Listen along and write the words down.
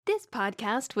This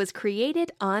podcast was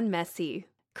created on Messy.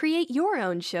 Create your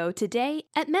own show today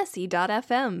at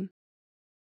messy.fm.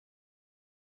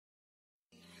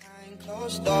 Behind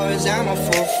closed doors, I'm a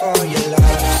fool for your love.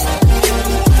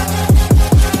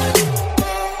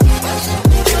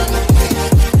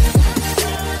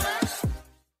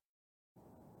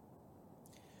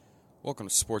 Welcome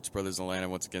to Sports Brothers Atlanta.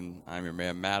 Once again, I'm your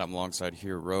man, Matt. I'm alongside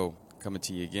here, Ro, coming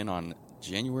to you again on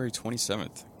January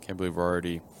 27th. Can't believe we're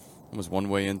already almost 1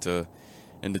 month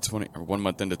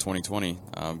into 2020.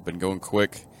 Been going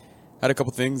quick. Had a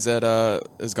couple things that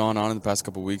has gone on in the past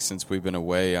couple weeks since we've been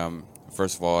away.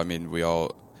 First of all, I mean, we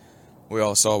all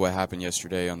saw what happened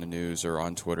yesterday on the news or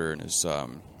on Twitter, and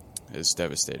it's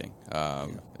devastating.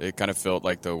 It kind of felt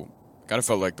like the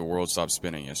world stopped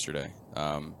spinning yesterday.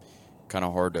 Kind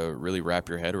of hard to really wrap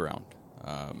your head around.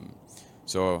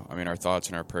 So, I mean, our thoughts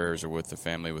and our prayers are with the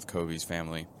family, with Kobe's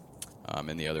family,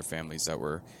 and the other families that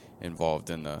were involved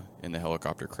in the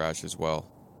helicopter crash as well.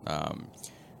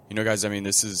 Guys, I mean,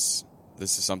 this is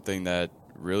something that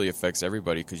really affects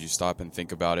everybody because you stop and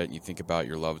think about it, and you think about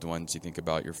your loved ones, you think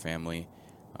about your family,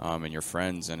 and your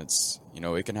friends, and it's,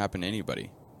 it can happen to anybody.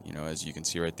 As you can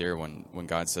see right there, when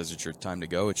God says it's your time to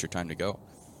go, it's your time to go.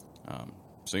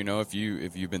 So, if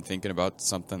you've been thinking about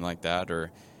something like that,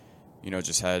 or,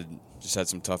 just had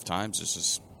some tough times, it's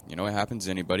just, it happens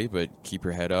to anybody, but keep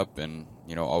your head up and,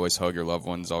 always hug your loved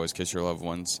ones, always kiss your loved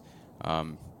ones,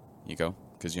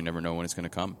 because you never know when it's going to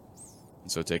come.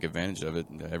 And so take advantage of it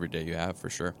every day you have, for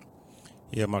sure.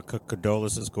 Yeah, my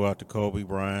condolences go out to Kobe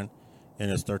Bryant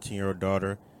and his 13-year-old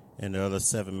daughter and the other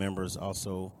 7 members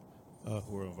also who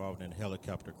were involved in the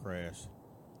helicopter crash.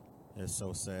 It's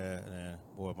so sad, and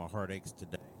boy, my heart aches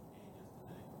today.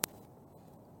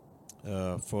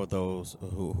 For those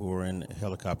who were in the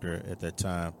helicopter at that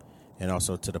time, and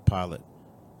also to the pilot.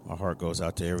 My heart goes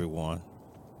out to everyone.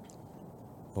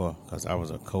 Well, because I was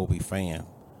a Kobe fan.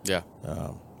 Yeah.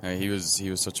 He was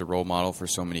such a role model for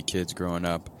so many kids growing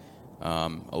up. A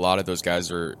lot of those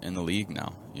guys are in the league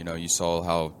now. You saw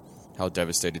how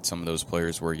devastated some of those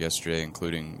players were yesterday,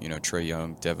 including Trae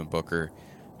Young, Devin Booker.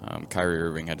 Kyrie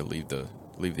Irving had to leave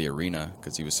the arena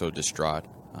because he was so distraught.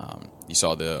 You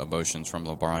saw the emotions from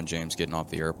LeBron James getting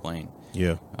off the airplane.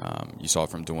 Yeah. You saw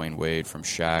it from Dwayne Wade, from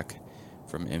Shaq,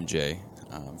 from MJ,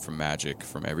 from Magic,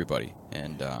 from everybody.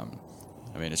 And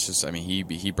it's just,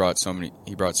 he brought so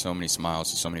many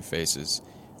smiles to so many faces.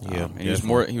 Yeah. And he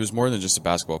was more than just a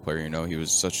basketball player. He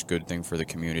was such a good thing for the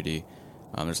community.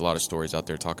 There's a lot of stories out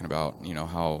there talking about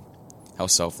how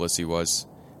selfless he was.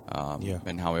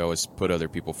 And how he always put other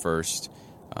people first,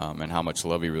 and how much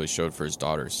love he really showed for his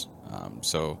daughters.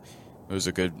 So it was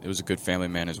a good family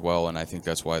man as well, and I think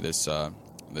that's why this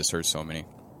hurts so many.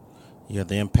 Yeah,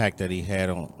 the impact that he had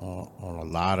on a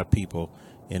lot of people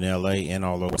in L.A. and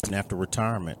all over after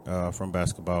retirement from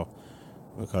basketball,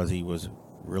 because he was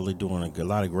really doing a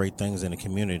lot of great things in the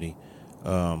community.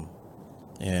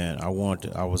 And I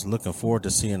was looking forward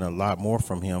to seeing a lot more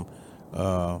from him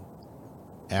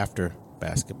after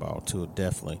basketball too,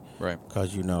 definitely. Right.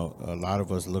 Because, a lot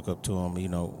of us look up to him.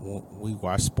 We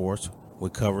watch sports, we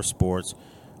cover sports,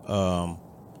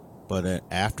 but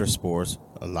after sports,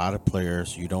 a lot of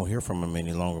players, you don't hear from him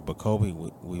any longer. But Kobe,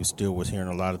 we still was hearing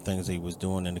a lot of things he was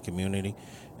doing in the community,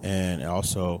 and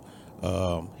also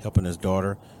helping his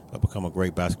daughter become a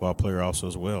great basketball player also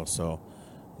as well. So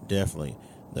definitely.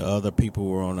 The other people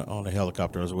who were on the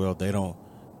helicopter as well, they don't,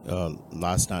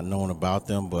 lots not known about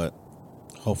them, but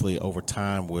hopefully over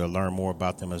time we'll learn more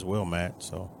about them as well, Matt.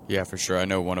 So yeah, for sure. I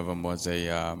know one of them was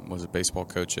a baseball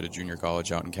coach at a junior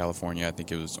college out in California. I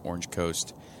think it was Orange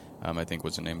Coast. I think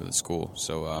was the name of the school.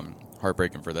 So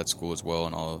heartbreaking for that school as well,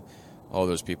 and all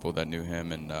those people that knew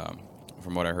him. And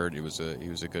from what I heard, he was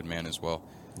a good man as well.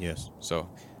 Yes. So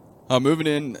moving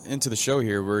into the show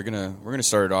here, we're gonna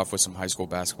start it off with some high school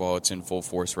basketball. It's in full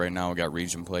force right now. We got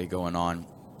region play going on.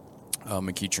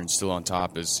 McEachern's still on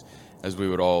top as we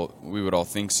would all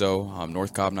think so.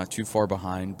 North Cobb not too far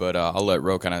behind, but I'll let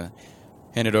Ro kind of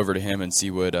hand it over to him and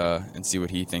see what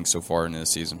he thinks so far in the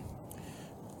season.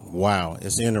 Wow,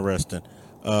 it's interesting.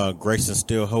 Grayson's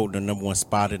still holding the number 1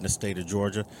 spot in the state of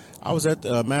Georgia. I was at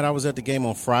the game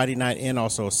on Friday night and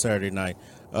also Saturday night.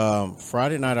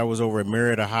 Friday night I was over at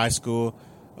Marietta High School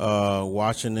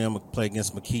watching them play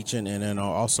against McEachern, and then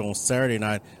also on Saturday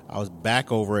night I was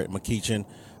back over at McEachern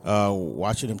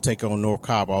watching them take on North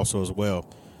Cobb also as well.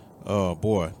 Oh,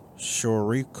 boy,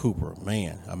 Shorey Cooper,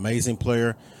 man, amazing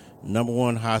player, number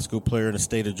 1 high school player in the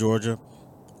state of Georgia.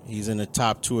 He's in the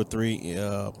top 2 or 3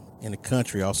 in the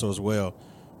country also as well.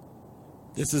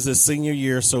 This is his senior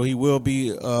year, so he will be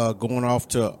going off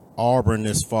to Auburn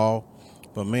this fall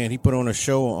But, man, he put on a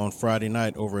show on Friday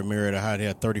night over at Marietta High. He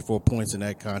had 34 points in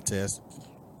that contest.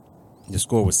 The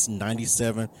score was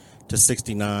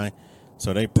 97-69,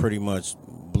 so they pretty much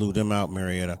blew them out,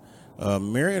 Marietta.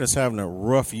 Marietta's having a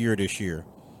rough year this year,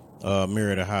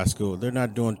 Marietta High School. They're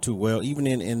not doing too well. Even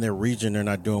in their region, they're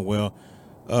not doing well.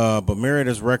 But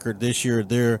Marietta's record this year,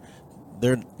 they're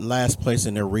last place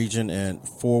in their region and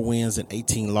 4 wins and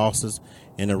 18 losses.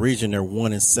 In the region, they're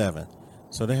 1-7.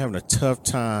 So they're having a tough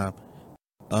time,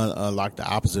 like the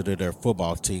opposite of their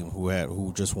football team,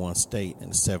 who just won state in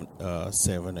the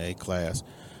 7A class.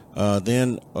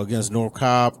 Then against North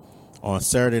Cobb on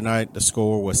Saturday night, the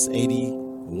score was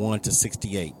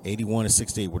 81-68.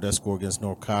 81-68 with that score against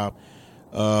North Cobb.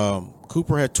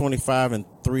 Cooper had 25 in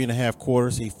 3.5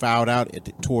 quarters. He fouled out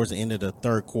towards the end of the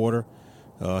third quarter.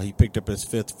 He picked up his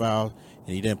 5th foul,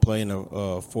 and he didn't play in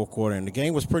the fourth quarter. And the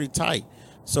game was pretty tight.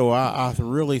 So I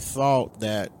really thought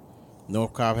that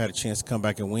North Cobb had a chance to come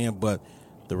back and win, but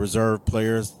the reserve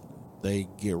players, they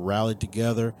get rallied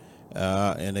together,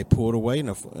 and they pulled away in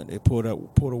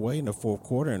the fourth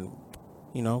quarter, and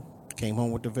came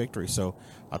home with the victory. So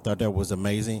I thought that was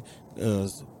amazing,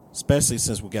 especially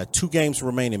since we got 2 games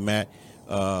remaining, Matt,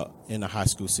 in the high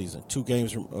school season. 2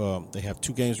 games. They have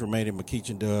 2 games remaining.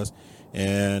 McEachin does,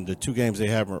 and the 2 games they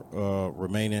have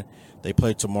remaining, they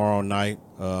play tomorrow night.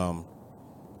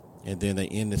 And then they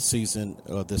end the season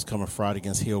this coming Friday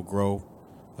against Hillgrove.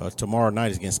 Tomorrow night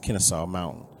is against Kennesaw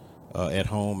Mountain at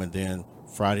home, and then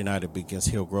Friday night it'll be against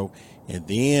Hillgrove. And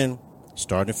then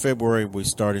starting in February, we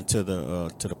start into the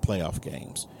playoff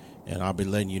games, and I'll be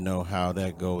letting you know how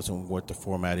that goes and what the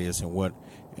format is and where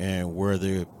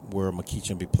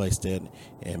McEachin be placed at,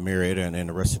 and Marietta and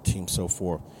the rest of the team, so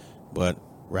forth. But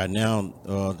right now,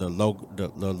 the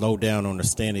lowdown on the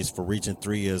standings for Region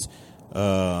 3 is.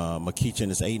 McEachin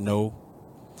is 8-0.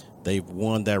 They've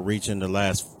won that region the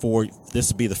last 4.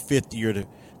 This will be the 5th year that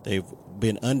they've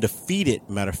been undefeated.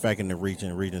 Matter of fact, in the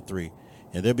Region 3,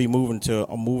 and they'll be moving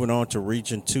on to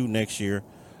Region 2 next year.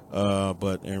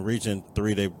 But in Region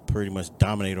 3, they pretty much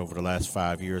dominate over the last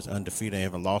 5 years, undefeated. They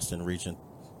haven't lost in Region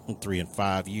 3 in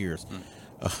 5 years.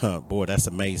 Boy, that's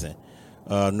amazing.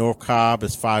 North Cobb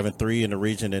is 5-3 in the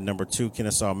region at number 2.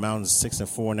 Kennesaw Mountain is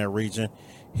 6-4 in that region.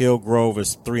 Hillgrove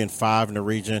is 3-5 in the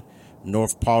region.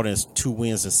 North Paulden is 2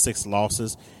 wins and 6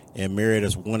 losses, and Marietta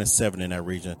is 1-7 in that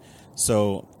region.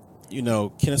 So,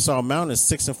 Kennesaw Mountain is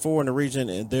 6-4 in the region,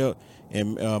 and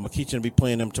McEachin will be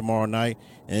playing them tomorrow night,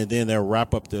 and then they'll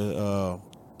wrap up the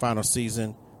final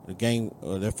season.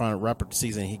 Wrap up the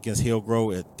season against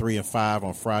Hillgrove at 3-5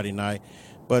 on Friday night.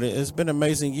 But it's been an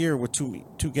amazing year with two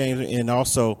games, and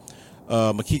also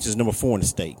McEachin's number 4 in the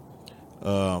state.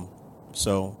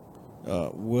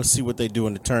 We'll see what they do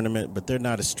in the tournament, but they're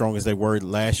not as strong as they were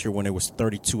last year when it was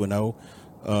 32-0.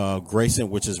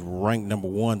 Grayson, which is ranked number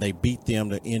 1, they beat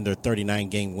them to end their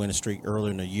 39-game winning streak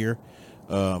earlier in the year.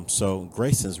 So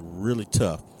Grayson's really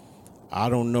tough. I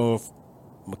don't know if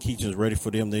McEachin's ready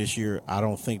for them this year. I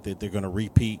don't think that they're going to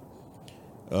repeat.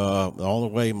 The only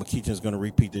way McEachin's going to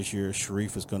repeat this year,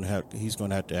 Sharif is going to have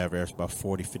to average about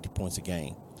 40, 50 points a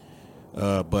game.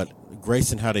 But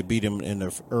Grayson, how they beat him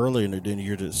earlier in the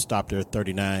year to stop their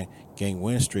 39-game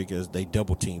win streak is they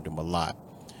double-teamed him a lot,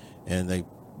 and they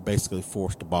basically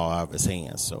forced the ball out of his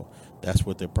hands. So that's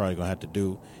what they're probably going to have to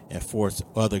do, and force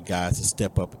other guys to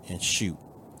step up and shoot.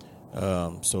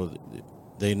 So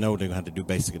they know they're going to have to do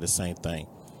basically the same thing.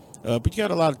 But you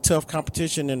got a lot of tough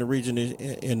competition in the region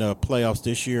in the playoffs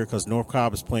this year because North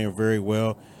Cobb is playing very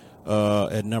well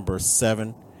at number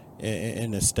 7 in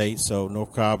the state. So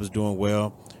North Cobb is doing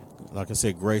well. Like I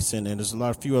said, Grayson, and there's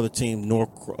a few other teams.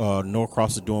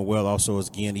 Norcross is doing well also,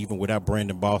 again, even without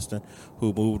Brandon Boston,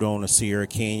 who moved on to Sierra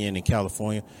Canyon in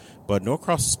California. But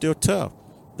Norcross is still tough.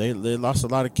 They lost a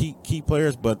lot of key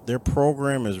players, but their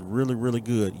program is really, really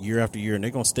good year after year, and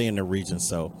they're going to stay in the region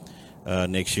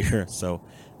next year. So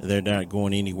they're not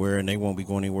going anywhere, and they won't be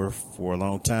going anywhere for a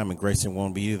long time, and Grayson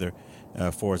won't be either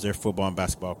as far as their football and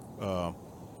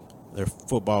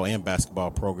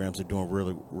basketball programs are doing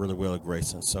really, really well at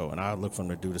Grayson. So, and I look for them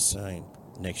to do the same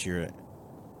next year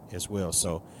as well.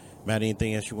 So, Matt,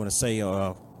 anything else you want to say?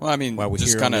 Well, I mean, while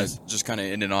just kind of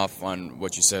ending off on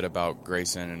what you said about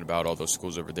Grayson and about all those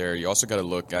schools over there. You also got to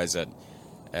look, guys,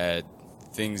 at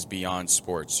things beyond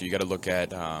sports. So you got to look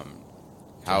at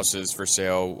houses for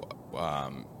sale,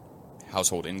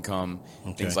 household income,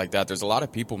 things like that. There's a lot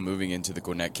of people moving into the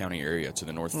Gwinnett County area, to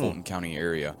the North Fulton County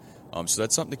area. So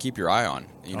that's something to keep your eye on.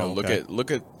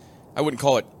 Look at. I wouldn't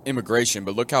call it immigration,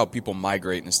 but look how people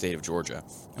migrate in the state of Georgia.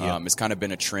 It's kind of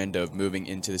been a trend of moving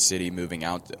into the city, moving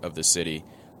out of the city.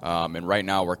 And right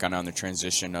now we're kind of on the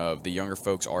transition of the younger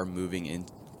folks are moving in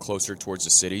closer towards the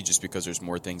city just because there's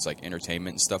more things like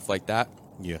entertainment and stuff like that.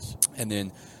 Yes. And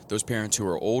then those parents who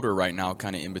are older right now,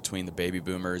 kind of in between the baby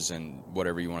boomers and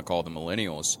whatever you want to call the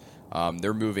millennials,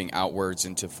 they're moving outwards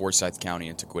into Forsyth County,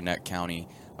 into Gwinnett County,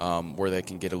 where they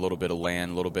can get a little bit of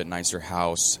land, a little bit nicer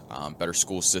house, better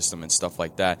school system and stuff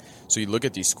like that. So you look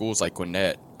at these schools like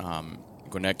Gwinnett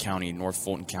County, North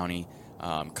Fulton County,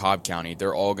 Cobb County,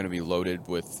 they're all going to be loaded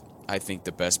with, I think,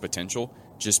 the best potential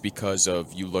just because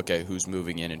of you look at who's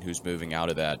moving in and who's moving out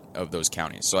of those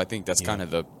counties. So I think that's kind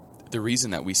of the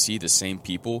reason that we see the same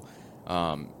people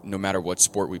no matter what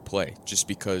sport we play, just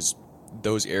because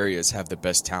those areas have the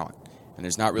best talent. And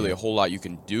there's not really a whole lot you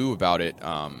can do about it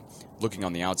looking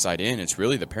on the outside in. It's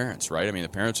really the parents, right? I mean, the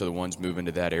parents are the ones moving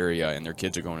to that area and their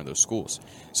kids are going to those schools.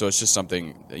 So it's just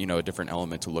something, a different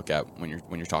element to look at when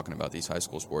you're talking about these high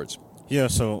school sports. Yeah,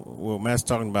 so what Matt's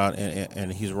talking about,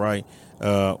 and he's right,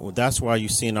 that's why you're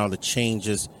seeing all the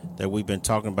changes that we've been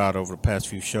talking about over the past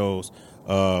few shows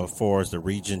for as the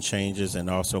region changes and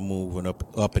also moving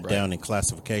up and down in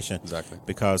classification. Exactly.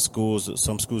 Because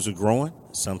some schools are growing,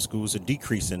 some schools are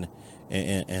decreasing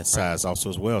in size also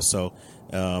as well. So,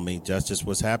 that's just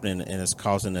what's happening, and it's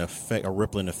causing a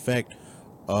rippling effect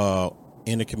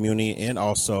in the community, and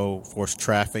also for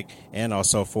traffic, and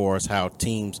also for us how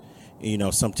teams,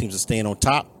 some teams are staying on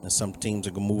top and some teams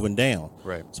are moving down.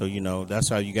 Right. So, that's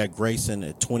how you got Grayson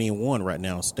at 20-1 right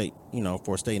now in state,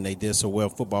 for state, and they did so well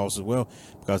football as well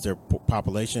because their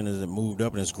population has moved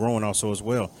up and it's growing also as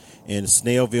well. In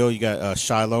Snellville, you got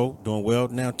Shiloh doing well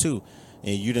now too.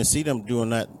 And you didn't see them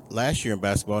doing that last year in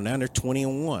basketball. Now they're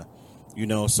 20-1.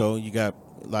 So you got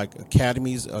like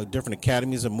academies, different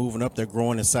academies are moving up. They're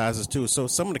growing in sizes too. So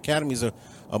some of the academies are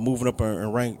moving up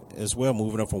in rank as well,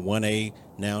 moving up from 1A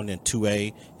now and then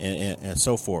 2A and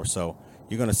so forth. So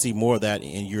you're going to see more of that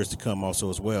in years to come also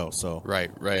as well. So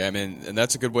right. I mean, and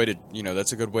that's a good way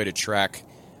to track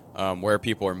where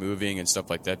people are moving and stuff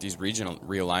like that. These regional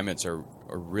realignments are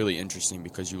really interesting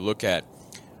because you look at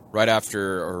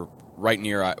right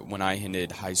near when I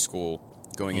ended high school.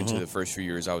 Going into the first few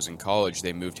years I was in college,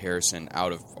 they moved Harrison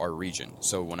out of our region.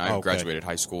 So when I graduated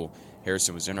high school,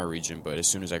 Harrison was in our region, but as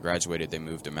soon as I graduated, they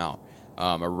moved him out.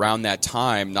 Around that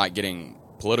time, not getting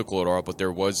political at all, but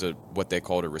there was what they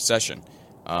called a recession.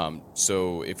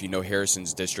 So if you know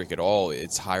Harrison's district at all,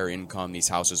 it's higher income. These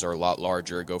houses are a lot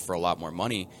larger, go for a lot more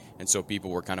money. And so people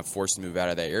were kind of forced to move out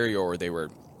of that area, or they were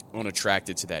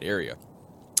unattracted to that area.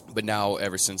 But now,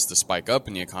 ever since the spike up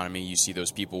in the economy, you see those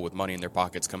people with money in their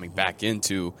pockets coming back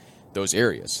into those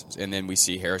areas. And then we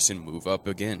see Harrison move up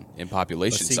again in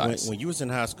population size. When you was in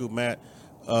high school, Matt,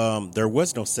 there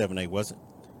was no 7A, was it?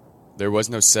 There was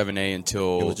no 7A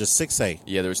until... It was just 6A.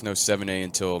 Yeah, there was no 7A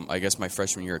until, I guess, my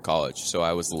freshman year of college. So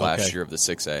I was the last year of the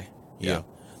 6A. Yeah.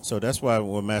 So that's why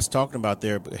what Matt's talking about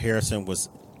there, Harrison was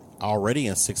already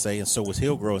in 6A, and so was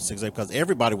Hillgrove in 6A because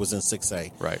everybody was in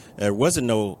 6A. Right. There wasn't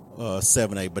no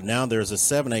 7A, but now there's a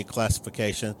 7A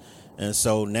classification, and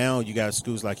so now you got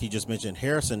schools like he just mentioned,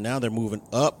 Harrison. Now they're moving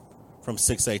up from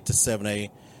 6A to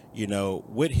 7A,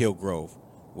 with Hillgrove,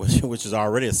 which is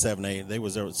already a 7A.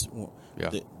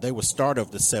 They were start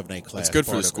of the 7A class. It's good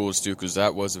for the schools too because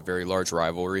that was a very large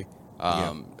rivalry.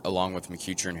 Along with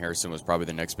McEachern and Harrison was probably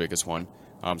the next biggest one.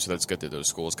 So that's good that those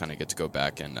schools kind of get to go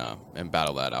back and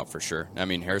battle that out for sure. I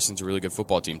mean, Harrison's a really good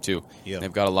football team too. Yeah.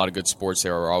 They've got a lot of good sports. They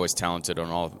are always talented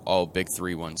on all big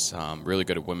three ones. Really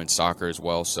good at women's soccer as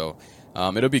well. So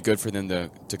it'll be good for them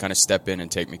to kind of step in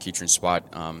and take McEachern's spot.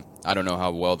 I don't know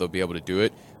how well they'll be able to do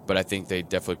it, but I think they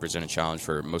definitely present a challenge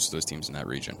for most of those teams in that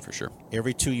region for sure.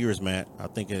 Every 2 years, Matt, I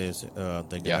think it is.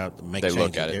 They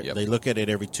look at it. Yep. They look at it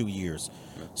every 2 years.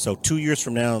 So 2 years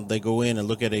from now, they go in and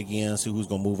look at it again, see who's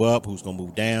going to move up, who's going to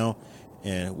move down,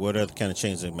 and what other kind of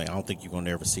changes they make. I don't think you're going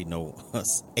to ever see no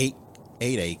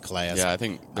 8A class. Yeah, I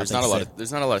think there's not a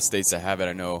lot of states that have it.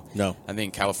 I know. No. I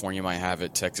think California might have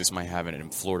it, Texas might have it,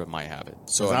 and Florida might have it.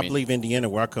 So I believe Indiana,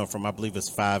 where I come from, I believe it's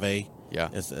 5A. Yeah,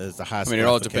 it's the highest. I mean, it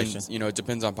all depends. It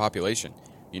depends on population.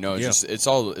 It's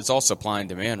all supply and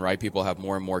demand, right? People have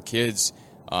more and more kids.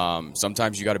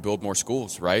 Sometimes you got to build more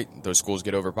schools, right? Those schools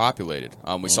get overpopulated.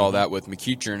 We saw that with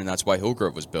McEachern, and that's why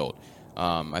Hillgrove was built.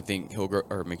 I think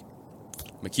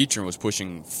McEachern was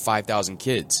pushing 5,000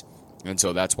 kids, and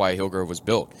so that's why Hillgrove was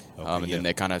built. Then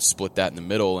they kind of split that in the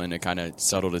middle, and it kind of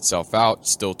settled itself out.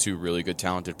 Still two really good,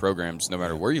 talented programs, no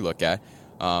matter where you look at.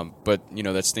 But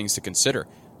that's things to consider.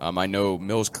 I know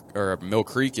Mill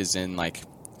Creek is in like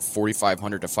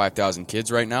 4,500 to 5,000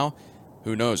 kids right now.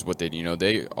 Who knows what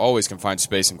they always can find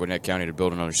space in Gwinnett County to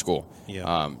build another school.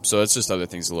 Yeah. So that's just other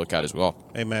things to look at as well.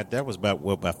 Hey, Matt, that was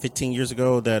about 15 years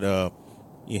ago that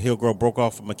Hillgrove broke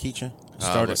off from McEachern?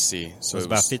 Started. Let's see. So it was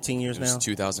about 15 years it was now.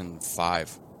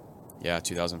 2005. Yeah,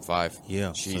 2005.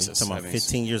 Yeah, Jesus. so you're talking about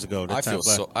 15 years ago. That time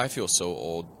flies. I feel so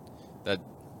old.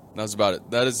 That's about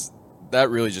it. That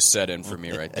really just set in for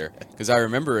me right there. Because I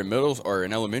remember in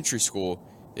elementary school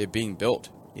it being built.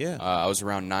 Yeah, I was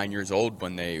around 9 years old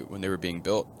when they were being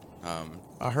built.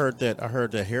 I heard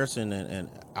that Harrison and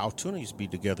Altoona used to be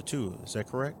together too. Is that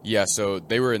correct? Yeah, so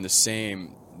they were in the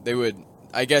same.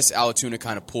 I guess Altoona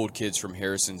kind of pulled kids from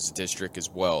Harrison's district as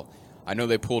well. I know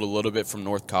they pulled a little bit from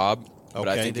North Cobb, but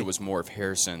I think it was more of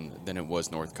Harrison than it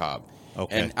was North Cobb.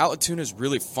 Okay. And Altoona is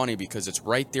really funny because it's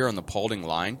right there on the Paulding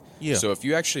line. Yeah. So if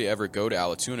you actually ever go to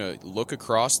Altoona, look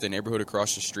across the neighborhood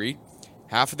across the street.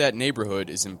 Half of that neighborhood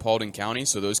is in Paulding County,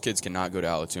 so those kids cannot go to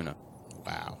Altoona.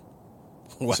 Wow.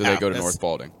 So they go to North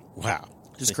Paulding. Wow.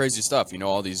 Just crazy stuff,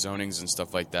 all these zonings and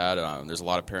stuff like that. There's a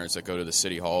lot of parents that go to the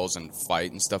city halls and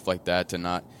fight and stuff like that to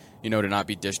not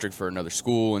be district for another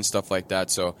school and stuff like that.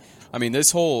 So, I mean,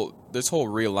 this whole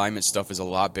realignment stuff is a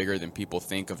lot bigger than people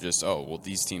think of. Just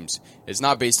these teams. It's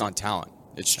not based on talent.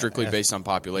 It's strictly based on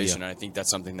population, and I think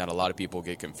that's something that a lot of people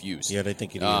get confused. Yeah, they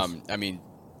think it is. I mean,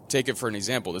 take it for an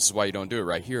example. This is why you don't do it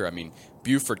right here. I mean,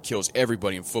 Buford kills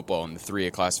everybody in football in the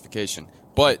 3A classification,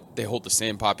 but they hold the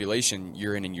same population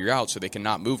year in and year out, so they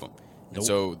cannot move them. Nope. And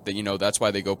so that's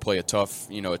why they go play a tough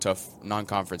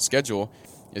non-conference schedule,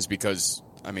 is because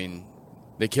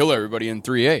they kill everybody in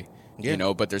 3A.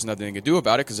 Yeah. But there's nothing they can do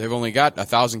about it because they've only got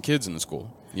 1,000 kids in the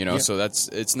school. Yeah. So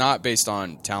it's not based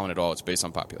on talent at all. It's based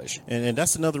on population. And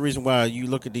that's another reason why you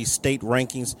look at these state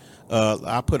rankings.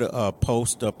 I put a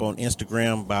post up on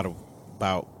Instagram about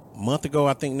a month ago,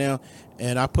 I think now,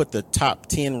 and I put the top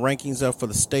 10 rankings up for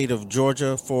the state of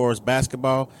Georgia for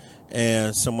basketball.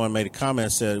 And someone made a comment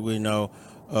and said,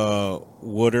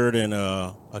 Woodard and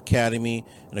Academy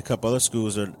and a couple other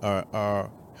schools are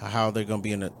how they're going to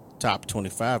be in the top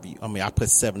 25. I mean, I put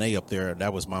 7A up there.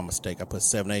 That was my mistake. I put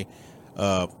 7A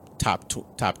top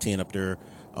 10 up there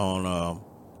on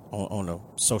a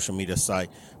social media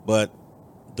site, but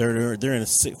they're in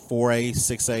 4A,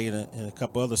 6A, and a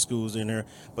couple other schools in there.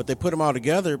 But they put them all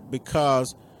together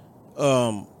because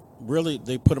really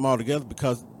they put them all together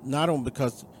because not only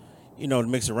because to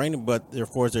mix it raining, but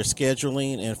for their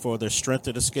scheduling and for their strength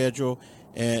of the schedule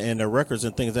and their records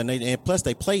and things, and plus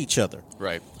they play each other.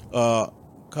 Right.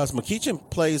 Because McEachin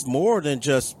plays more than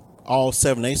just all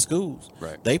 7A schools.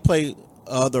 Right. They play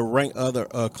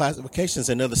other classifications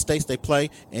in other states they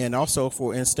play, and also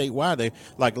in statewide. They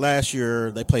like last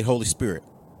year they played Holy Spirit.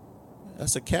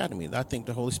 That's Academy. I think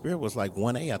the Holy Spirit was like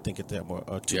 1A. I think at that or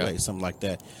 2A, something like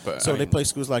that. But, they play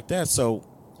schools like that. So,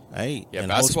 hey, yeah, and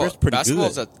basketball, Holy Spirit's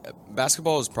pretty good.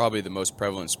 Basketball is probably the most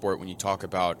prevalent sport when you talk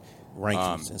about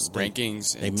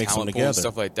rankings and mix talent them pool and together.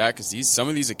 stuff like that. Because some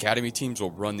of these academy teams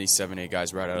will run these 7A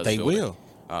guys right out of the building. They will.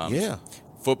 Yeah.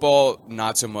 Football,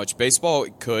 not so much. Baseball,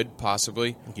 it could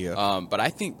possibly. Yeah. But I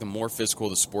think the more physical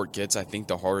the sport gets, I think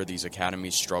the harder these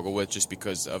academies struggle with, just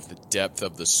because of the depth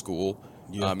of the school.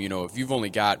 Yeah. If you've only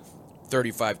got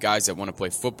 35 guys that want to play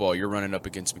football, you're running up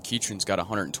against McEachin's got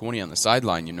 120 on the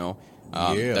sideline.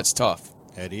 That's tough.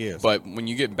 That is. But when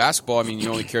you get in basketball, you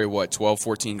only carry 12,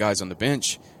 14 guys on the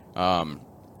bench. And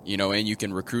you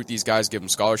can recruit these guys, give them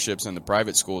scholarships in the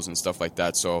private schools and stuff like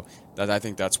that. So I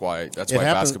think that's why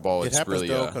basketball is really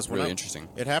really interesting.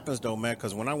 It happens though, man.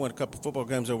 Because when I went a couple football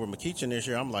games over McEachin this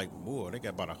year, I'm like, boy, they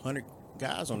got about 100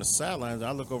 guys on the sidelines.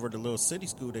 I look over at the little city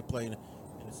school they play in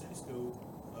the city school.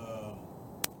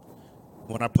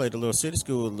 When I played the little city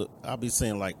school, I'll be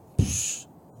seeing like a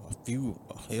few.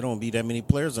 It don't be that many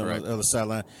players on the other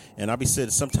sideline, and I'll be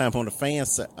sitting sometime on the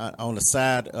fans on the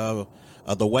side of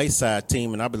the wayside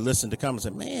team, and I'll be listening to comments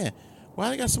and man,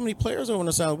 why they got so many players over on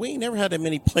the sideline? We ain't never had that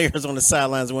many players on the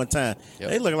sidelines at one time. Yep.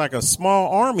 They look like a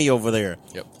small army over there.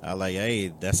 Yep. I like,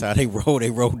 hey, that's how they roll. They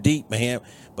roll deep, man.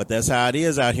 But that's how it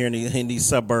is out here in these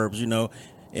suburbs, In the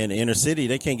inner city,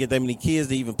 they can't get that many kids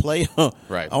to even play on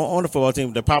the football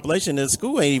team. The population in the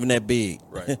school ain't even that big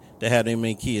to have that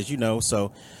many kids,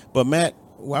 So, but Matt,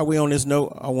 while we on this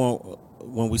note, I want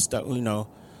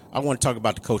to talk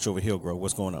about the coach over Hillgrove.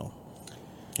 What's going on?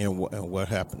 And what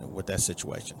happened with that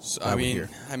situation? So he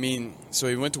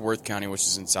went to Worth County, which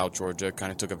is in South Georgia.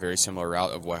 Kind of took a very similar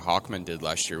route of what Hawkman did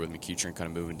last year with McEachin, kind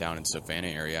of moving down into the Savannah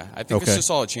area. I think it's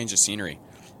just all a change of scenery.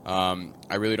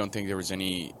 I really don't think there was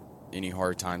any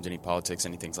hard times, any politics,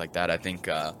 any things like that. I think,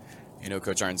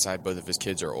 Coach Ironside, both of his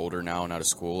kids are older now and out of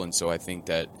school, and so I think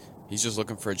that he's just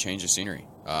looking for a change of scenery,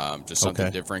 just something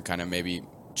different, kind of maybe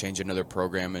change another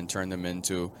program and turn them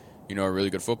into, a really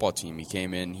good football team. He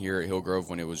came in here at Hillgrove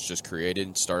when it was just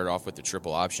created, started off with the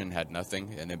triple option, had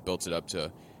nothing, and then built it up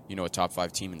to, a top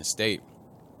 5 team in the state.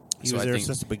 He was there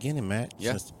since the beginning, Matt.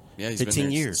 Yeah, Since he's 15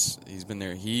 been there years. He's been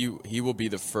there. He will be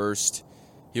the first.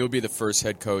 He will be the first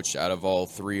head coach out of all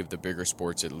three of the bigger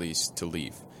sports, at least, to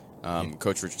leave.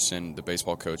 Coach Richardson, the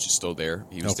baseball coach, is still there.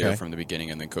 He was there from the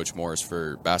beginning, and then Coach Morris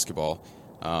for basketball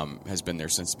has been there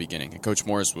since the beginning. And Coach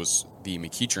Morris was the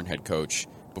McEachern head coach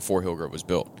before Hillgrove was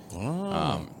built.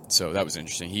 Oh. So that was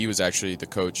interesting. He was actually the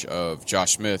coach of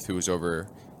Josh Smith, who was over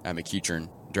at McEachern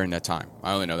during that time.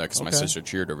 I only know that because my sister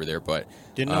cheered over there. But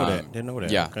Didn't know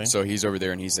that. Yeah, Okay. so he's over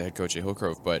there, and he's the head coach at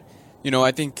Hillgrove. But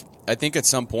I think at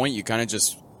some point you kind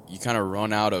of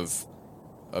run out of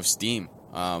steam.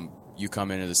 You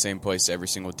come into the same place every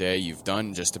single day. You've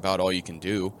done just about all you can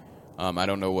do. I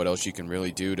don't know what else you can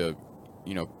really do to,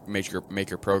 make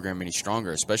your program any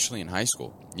stronger, especially in high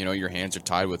school. Your hands are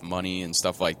tied with money and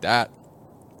stuff like that.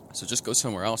 So just go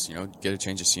somewhere else. Get a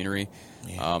change of scenery,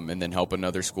 and then help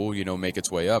another school. Make its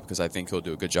way up, because I think he'll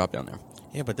do a good job down there.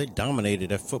 Yeah, but they dominated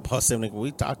that football season.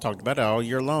 I talked about it all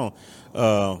year long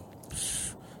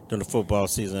during the football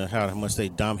season. How much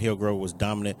Hillgrove was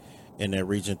dominant in that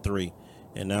Region 3.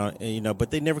 And now, but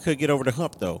they never could get over the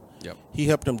hump, though. Yep. He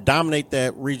helped them dominate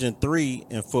that Region 3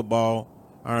 in football,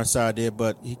 Ironside did,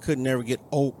 but he could never get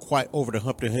quite over the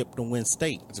hump to help them win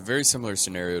state. It's a very similar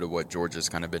scenario to what Georgia's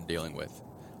kind of been dealing with.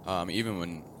 Even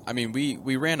when,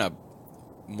 we ran a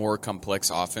more complex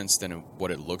offense than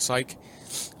what it looks like.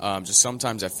 Just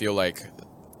sometimes I feel like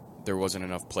there wasn't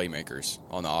enough playmakers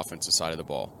on the offensive side of the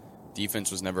ball. Defense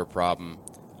was never a problem.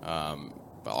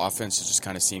 But offense just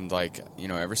kind of seemed like,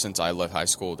 ever since I left high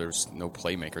school, there's no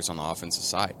playmakers on the offensive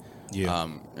side. Yeah.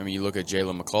 You look at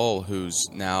Jalen McCall, who's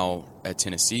now at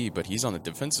Tennessee, but he's on the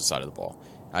defensive side of the ball.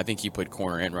 I think he played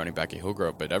corner and running back at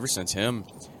Hillgrove, but ever since him,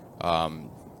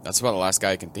 that's about the last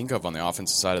guy I can think of on the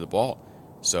offensive side of the ball.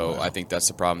 So I think that's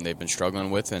the problem they've been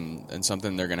struggling with, and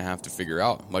something they're going to have to figure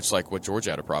out, much like what Georgia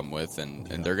had a problem with, and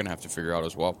they're going to have to figure out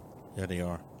as well. Yeah, they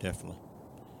are, definitely.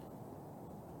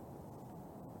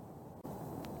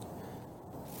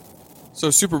 So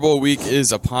Super Bowl week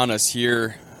is upon us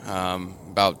here,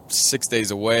 about 6 days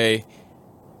away.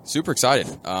 Super excited.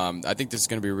 I think this is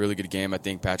going to be a really good game. I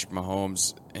think Patrick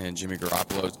Mahomes and Jimmy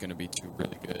Garoppolo is going to be two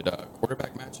really good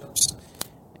quarterback matchups,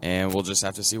 and we'll just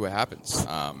have to see what happens.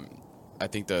 I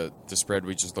think the spread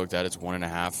we just looked at is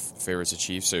 1.5 favors the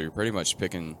Chiefs, so you're pretty much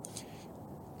picking.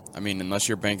 Unless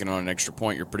you're banking on an extra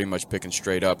point, you're pretty much picking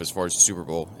straight up as far as the Super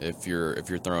Bowl if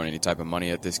you're throwing any type of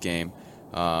money at this game.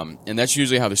 And that's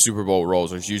usually how the Super Bowl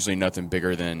rolls. There's usually nothing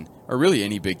bigger than, or really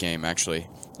any big game, actually.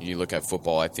 You look at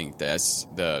football, I think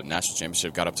the national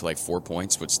championship got up to like 4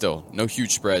 points, but still, no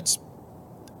huge spreads.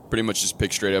 Pretty much just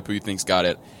pick straight up who you think's got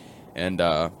it. And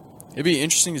it'd be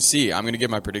interesting to see. I'm going to give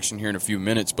my prediction here in a few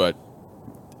minutes, but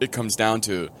it comes down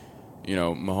to,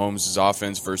 Mahomes'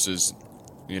 offense versus,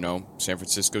 San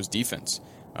Francisco's defense.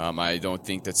 I don't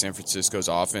think that San Francisco's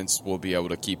offense will be able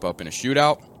to keep up in a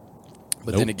shootout.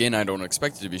 But then again, I don't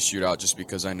expect it to be a shootout just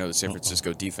because I know the San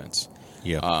Francisco defense.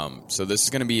 Yeah. So this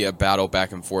is going to be a battle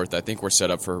back and forth. I think we're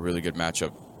set up for a really good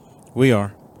matchup. We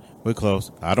are. We're close.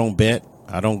 I don't bet.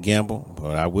 I don't gamble.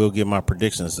 But I will give my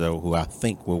predictions, though, who I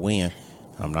think will win.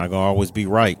 I'm not going to always be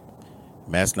right.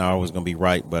 Matt's not always going to be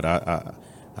right, but I'm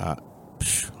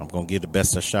going to give the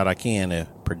best shot I can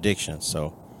at predictions.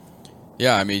 So.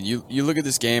 Yeah, you look at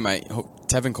this game. I hope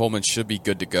Tevin Coleman should be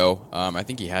good to go. I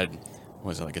think he had...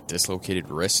 Was it like a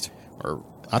dislocated wrist? Or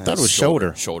I thought it was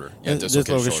shoulder. Shoulder. Yeah,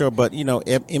 dislocated shoulder. But,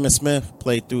 Emmitt Smith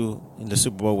played through in the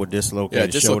Super Bowl with dislocated shoulder.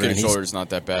 Yeah, dislocated shoulder is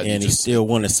not that bad. And he still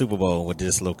won the Super Bowl with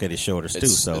dislocated shoulders, too.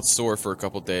 So it's sore for a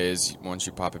couple days once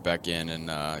you pop it back in,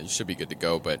 and you should be good to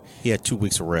go. But he had 2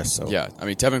 weeks of rest. So yeah,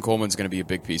 Tevin Coleman's going to be a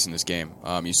big piece in this game.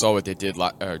 You saw what they did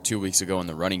 2 weeks ago in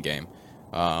the running game.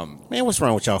 Man, what's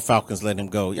wrong with y'all Falcons letting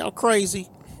him go? Y'all crazy?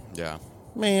 Yeah.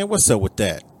 Man, what's up with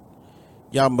that?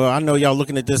 Y'all, I know y'all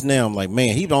looking at this now. I'm like,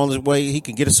 man, he's on his way. He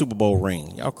can get a Super Bowl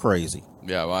ring. Y'all crazy.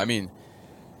 Yeah, well,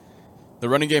 the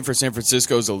running game for San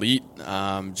Francisco is elite.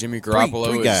 Jimmy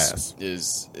Garoppolo three guys.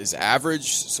 is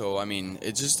average. So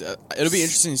it just it'll be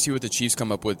interesting to see what the Chiefs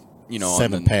come up with.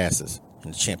 7 passes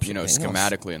in the championship.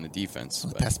 Schematically in the defense.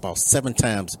 Passed the ball 7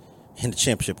 times in the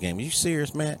championship game. Are you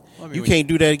serious, Matt? You can't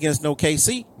do that against no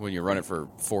KC. When you run it for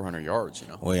 400 yards,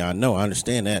 Well, I know. I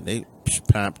understand that.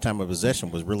 Time of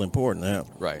possession was real important.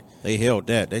 Right. They held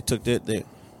that. They took that.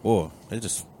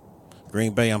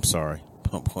 Green Bay, I'm sorry.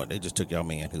 Boy, they just took y'all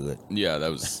manhood. Yeah,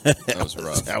 that was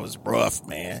rough. That was rough,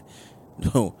 man.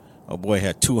 Oh, boy,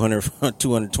 had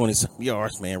 220-something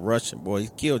yards, man, rushing. Boy, he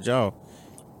killed y'all.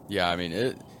 Yeah, I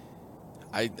don't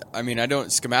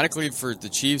schematically for the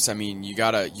Chiefs. You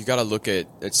gotta look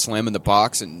at slamming the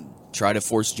box and try to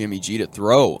force Jimmy G to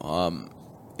throw.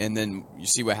 And then you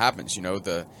see what happens.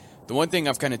 The The one thing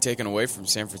I've kind of taken away from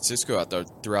San Francisco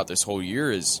throughout this whole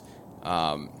year is,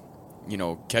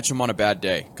 catch them on a bad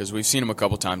day, because we've seen them a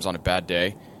couple times on a bad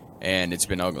day, and it's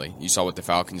been ugly. You saw what the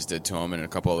Falcons did to them and a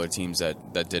couple other teams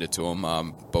that did it to them.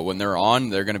 But when they're on,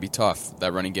 they're going to be tough.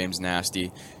 That running game's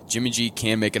nasty. Jimmy G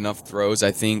can make enough throws,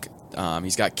 I think.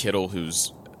 He's got Kittle,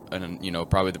 who's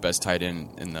probably the best tight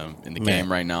end in the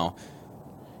game right now.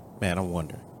 Man, I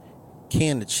wonder,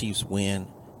 can the Chiefs win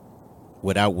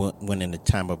without winning the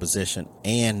time of possession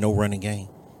and no running game?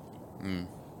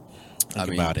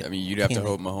 Think about it. I mean, you'd have to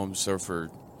hope Mahomes throw for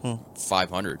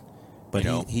 500. But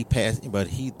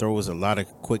he throws a lot of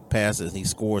quick passes. He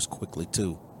scores quickly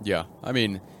too. Yeah, I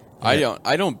mean, yeah.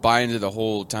 I don't buy into the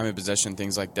whole time of possession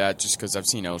things like that, just because I've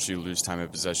seen LSU lose time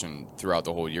of possession throughout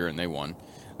the whole year and they won.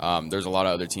 There's a lot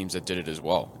of other teams that did it as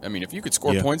well. I mean, if you could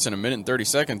score points in a minute and 30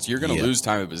 seconds, you're going to lose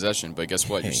time of possession. But guess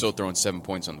what? You're still throwing 7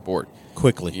 points on the board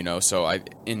quickly. So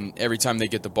every time they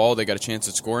get the ball, they got a chance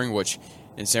at scoring, which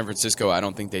in San Francisco, I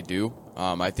don't think they do.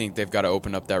 I think they've got to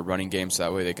open up that running game so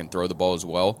that way they can throw the ball as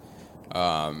well.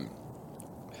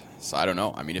 So I don't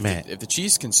know. I mean, if the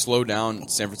Chiefs can slow down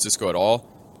San Francisco at all,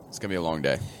 it's going to be a long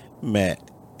day. Matt,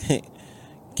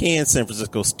 can San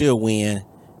Francisco still win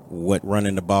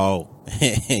running the ball?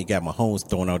 He got Mahomes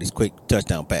throwing all these quick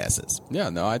touchdown passes. Yeah,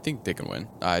 no, I think they can win.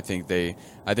 I think they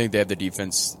have the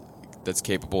defense that's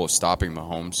capable of stopping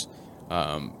Mahomes.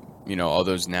 All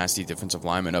those nasty defensive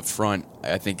linemen up front.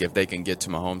 I think if they can get to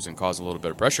Mahomes and cause a little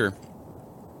bit of pressure.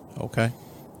 Okay.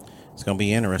 It's going to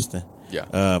be interesting.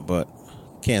 Yeah. But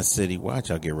Kansas City, why'd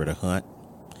y'all get rid of Hunt?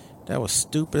 That was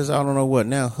stupid as I don't know what.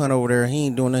 Now Hunt over there, he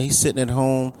ain't doing that. He's sitting at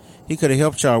home. He could have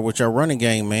helped y'all with your running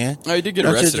game, man. Oh, he did get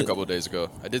arrested a couple of days ago.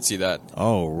 I did see that.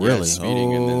 Oh, really?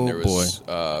 Speeding, and then there was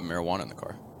marijuana in the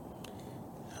car.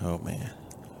 Oh, man.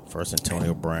 First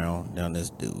Antonio Brown, now this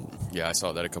dude. Yeah, I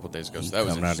saw that a couple of days ago. So that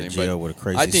was coming interesting. out of jail with a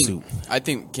crazy suit. I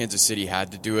think Kansas City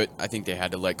had to do it. I think they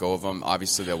had to let go of him.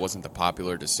 Obviously, that wasn't the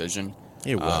popular decision.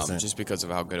 It wasn't. Just because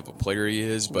of how good of a player he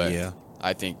is. But yeah.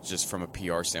 I think just from a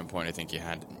PR standpoint, I think you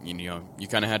kind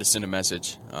of had to send a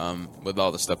message with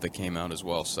all the stuff that came out as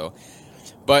well. So,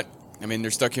 but I mean,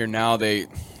 they're stuck here now.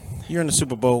 You're in the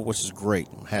Super Bowl, which is great.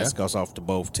 Hats goes off to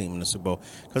both teams in the Super Bowl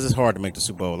because it's hard to make the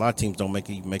Super Bowl. A lot of teams don't make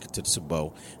it to the Super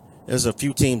Bowl. There's a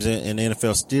few teams in the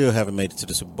NFL still haven't made it to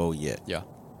the Super Bowl yet. Yeah.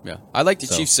 I like the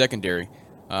Chiefs secondary,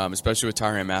 especially with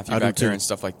Tyrann Mathieu back there and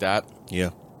stuff like that. Yeah.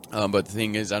 But the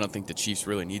thing is, I don't think the Chiefs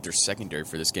really need their secondary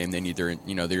for this game. They need their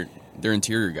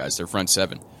interior guys, their front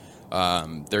seven.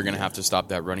 They're going to have to stop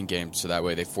that running game so that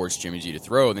way they force Jimmy G to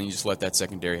throw, and then you just let that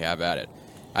secondary have at it.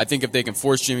 I think if they can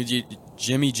force Jimmy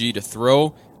G to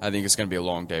throw, I think it's going to be a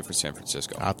long day for San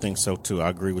Francisco. I think so, too. I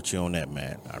agree with you on that,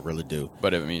 Matt. I really do.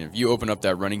 But, I mean, if you open up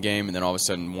that running game and then all of a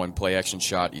sudden one play-action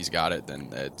shot, he's got it,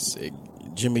 then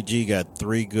Jimmy G got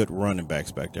 3 good running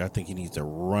backs back there. I think he needs to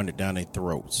run it down their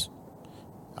throats.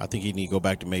 I think he need to go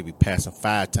back to maybe passing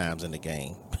 5 times in the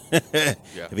game.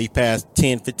 If he passed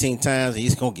 10, 15 times,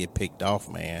 he's going to get picked off,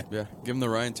 man. Yeah, give him the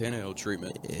Ryan Tannehill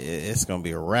treatment. It's going to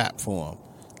be a wrap for him.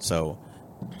 So,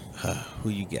 who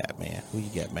you got, man? Who you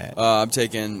got, Matt? I'm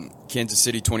taking Kansas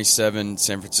City 27,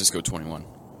 San Francisco 21.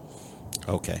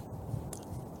 Okay.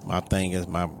 My thing is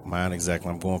mine exactly.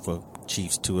 I'm going for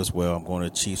Chiefs 2 as well. I'm going to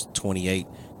Chiefs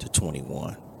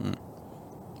 28-21.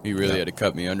 You really had to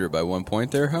cut me under by 1 point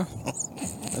there, huh?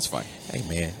 That's fine. Hey,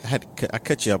 man, I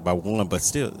cut you up by 1, but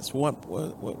still, it's one.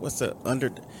 What's the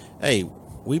under? Hey,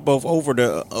 we both over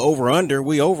the over-under.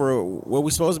 We over where we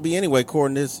supposed to be anyway,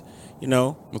 according to this,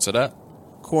 What's that at?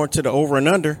 According to the over and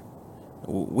under,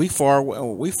 we far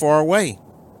away.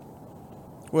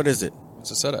 What is it?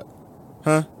 What's it set at?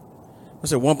 Huh?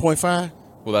 What's it, 1.5?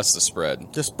 Well, that's the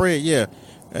spread. The spread, yeah.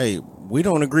 Hey, we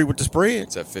don't agree with the spread.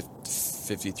 It's at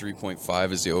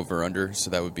 53.5 is the over-under, so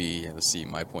that would be, let's see,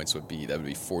 my points would be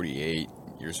 48,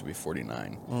 yours would be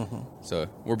 49. Mm-hmm. So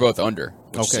we're both under,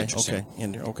 which is interesting.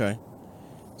 Okay.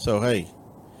 So, hey,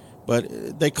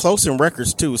 but they close in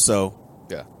records, too, so.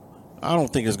 Yeah. I don't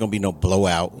think there's going to be no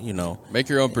blowout, Make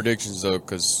your own predictions, though,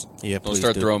 because don't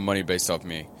start throwing money based off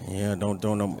me. Yeah, don't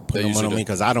put no money on me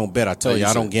because I don't bet. I tell you,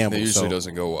 I don't gamble. It usually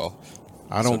doesn't go well.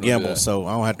 I don't gamble, so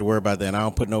I don't have to worry about that. And I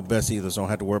don't put no bets either, so I don't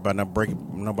have to worry about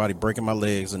nobody breaking my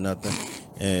legs or nothing.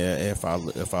 If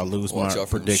I lose my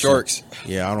prediction, Sharks.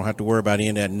 Yeah, I don't have to worry about any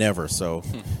of that. Never. So,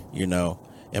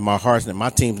 and my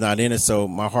team's not in it, so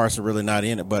my heart's really not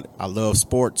in it. But I love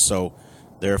sports, so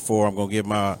therefore I'm gonna give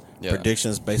my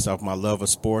predictions based off my love of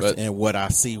sports and what I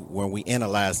see when we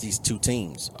analyze these two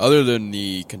teams. Other than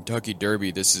the Kentucky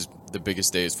Derby, this is the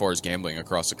biggest day as far as gambling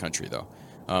across the country, though.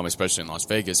 Especially in Las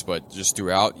Vegas, but just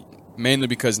throughout, mainly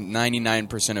because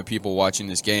 99% of people watching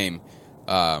this game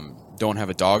don't don't have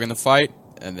a dog in the fight,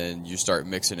 and then you start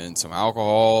mixing in some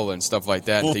alcohol and stuff like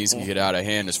that, and things can get out of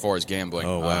hand as far as gambling.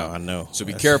 Oh, wow, I know. So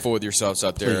be careful with yourselves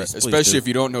out there, Please especially do. if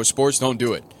you don't know sports. Don't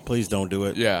do it. Please don't do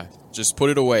it. Yeah, just put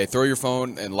it away. Throw your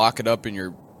phone and lock it up in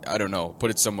your, I don't know, put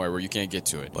it somewhere where you can't get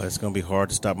to it. But it's going to be hard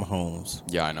to stop Mahomes.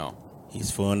 Yeah, I know. He's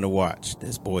fun to watch.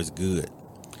 This boy's good.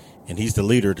 And he's the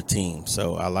leader of the team.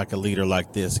 So I like a leader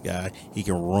like this guy. He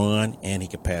can run and he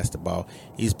can pass the ball.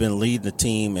 He's been leading the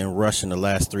team in rushing the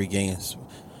last 3 games.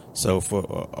 So for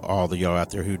all of y'all out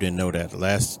there who didn't know that, the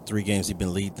last 3 games he's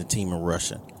been leading the team in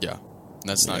rushing. Yeah, and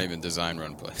that's not even design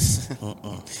run plays.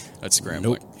 That's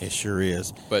scrambling. Nope, it sure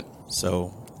is. But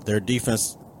So their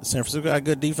defense, San Francisco got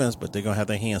good defense, but they're going to have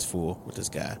their hands full with this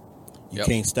guy. You Yep.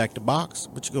 can't stack the box.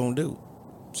 What you going to do?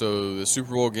 So the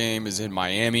Super Bowl game is in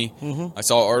Miami. Mm-hmm. I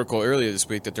saw an article earlier this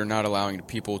week that they're not allowing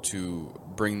people to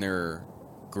bring their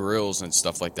grills and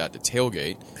stuff like that to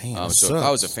tailgate. Man, that So if I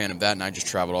was a sucks. fan of that and I just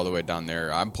traveled all the way down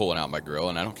there, I'm pulling out my grill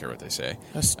and I don't care what they say.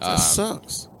 That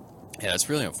sucks. Yeah, that's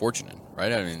really unfortunate,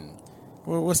 right? I mean,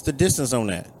 Well, what's the distance on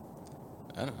that?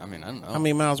 I don't know. How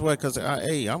many miles away? Because,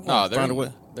 hey, I'm No, going to they're find a in, way.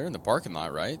 they're in the parking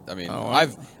lot, right? I mean, Oh,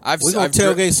 I've We're going I've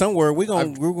to dri- tailgate somewhere. We're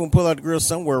going to pull out the grill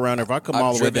somewhere around there. If I come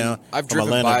all the way down I've from driven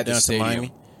Atlanta by the down to stadium.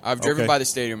 Miami. I've driven Okay. by the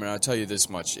stadium, and I'll tell you this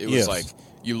much: it was Yes. like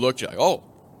you looked, you're like, oh,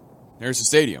 there's the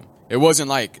stadium. It wasn't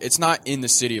like it's not in the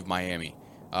city of Miami.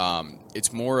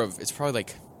 It's more of it's probably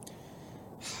like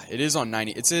it is on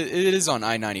 90. It is on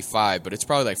I-95, but it's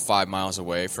probably like 5 miles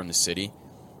away from the city.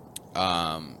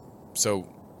 So,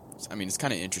 I mean, it's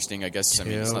kind of interesting, I guess. I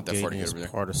mean, it's not that far to Tailgating get is over there.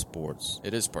 part of sports.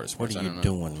 It is part of What sports. are I you don't know.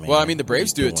 doing, man? Well, I mean, the What are you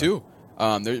Braves do it doing? too.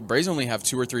 The Braves only have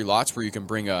 2 or 3 lots where you can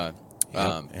bring a.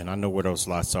 Yep, and I know where those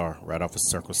lots are, right off of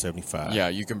Circle 75. Yeah,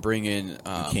 you can bring in.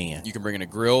 You can bring in a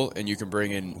grill, and you can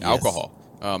bring in Yes. alcohol.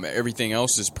 Everything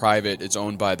else is private. It's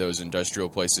owned by those industrial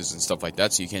places and stuff like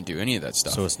that, so you can't do any of that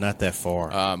stuff. So it's not that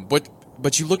far.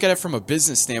 But you look at it from a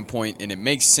business standpoint, and it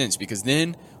makes sense because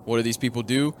then what do these people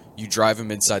do? You drive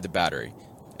them inside the battery,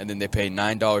 and then they pay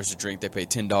 $9 a drink, they pay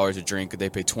 $10 a drink, they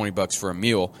pay $20 for a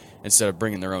meal instead of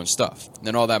bringing their own stuff. And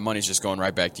then all that money's just going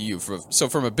right back to you. So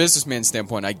from a businessman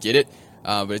standpoint, I get it,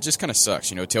 but it just kind of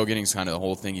sucks. You know, tailgating is kind of the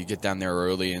whole thing. You get down there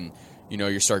early, and you know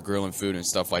you start grilling food and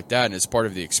stuff like that, and it's part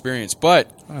of the experience.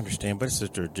 But I understand, but it's a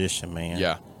tradition, man.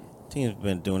 yeah, Teams have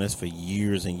been doing this for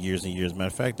years and years and years. Matter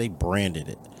of fact, they branded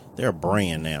it. They're a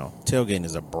brand now. Tailgating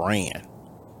is a brand.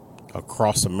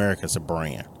 Across America, it's a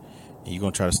brand. And you're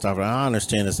going to try to stop it. I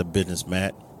understand it's a business,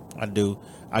 Matt. I do.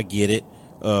 I get it.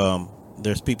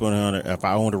 There's people in there. If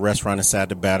I owned a restaurant inside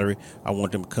the battery, I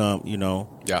want them to come,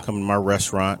 come to my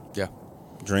restaurant, yeah,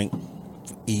 drink,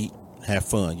 eat, have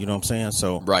fun. You know what I'm saying?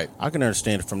 So Right. I can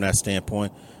understand it from that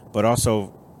standpoint. But I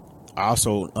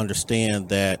also understand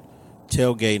that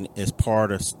tailgating is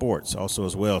part of sports also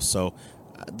as well. So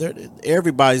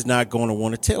everybody's not going to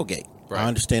want to tailgate. Right. I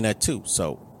understand that too.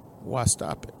 So why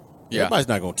stop it? Yeah. Everybody's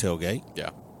not going to tailgate. yeah.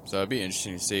 So it'd be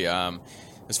interesting to see.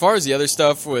 As far as the other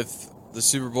stuff with the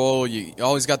Super Bowl, you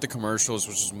always got the commercials,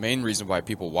 which is the main reason why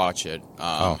people watch it.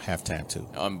 Halftime too.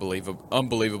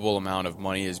 Unbelievable amount of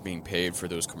money is being paid for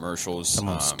those commercials.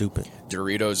 Someone stupid.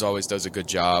 Doritos always does a good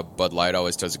job. Bud Light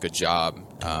always does a good job.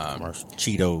 Commercial.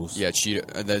 Cheetos. Yeah,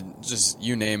 Cheeto. And then just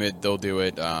you name it, they'll do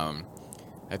it.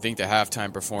 I think the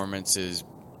halftime performance is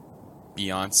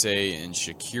Beyonce and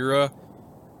Shakira.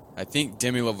 I think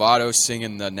Demi Lovato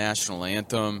singing the national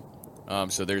anthem.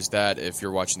 So there's that. If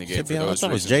you're watching the game for I those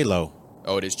thought it was reasons. J-Lo.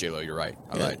 Oh, it is J-Lo. You're right.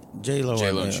 All right. J-Lo,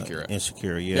 J-Lo and and Shakira. And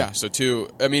Shakira, yeah. Yeah. So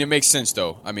I mean, it makes sense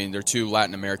though. I mean, they're 2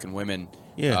 Latin American women.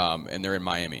 Yeah. And they're in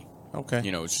Miami. Okay.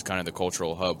 You know, it's just kind of the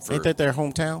cultural hub for. Ain't that their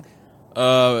hometown?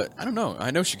 I don't know.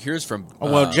 I know Shakira's from.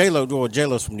 Oh, well,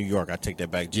 J-Lo's from New York. I take that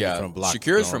back. Yeah. From Block.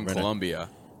 Shakira's from Colombia.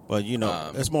 But,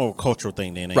 it's more of a cultural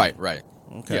thing than Right. anything. Right.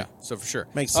 Okay. Yeah, so for sure.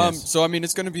 Makes sense. So, I mean,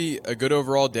 it's going to be a good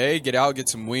overall day. Get out, get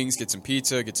some wings, get some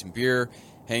pizza, get some beer,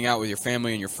 hang out with your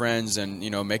family and your friends, and,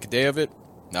 make a day of it.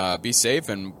 Be safe,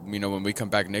 and, when we come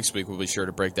back next week, we'll be sure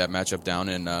to break that matchup down,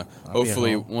 and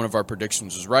hopefully one of our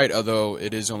predictions was right, although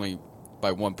it is only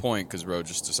by 1 point because Ro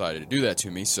just decided to do that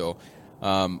to me. So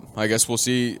I guess we'll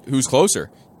see who's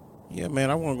closer. Yeah,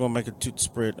 man, I want to go make a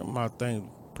spread my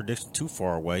prediction too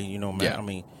far away. Man, Yeah. I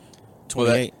mean, Well,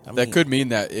 28. that could mean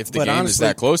that if the but game is honestly-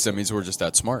 that close, that means we're just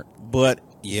that smart. But,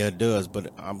 yeah, it does.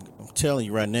 But I'm telling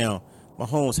you right now,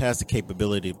 Mahomes has the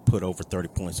capability to put over 30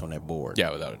 points on that board.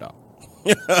 Yeah, without a doubt.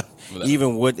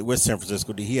 Even with San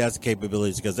Francisco, he has the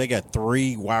capabilities because they got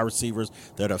 3 wide receivers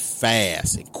that are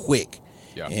fast and quick,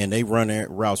 Yeah. and they run their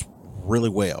routes really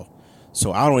well.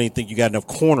 So I don't even think you got enough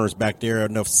corners back there,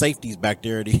 enough safeties back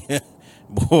there to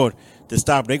boy, to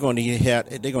stop, they're gonna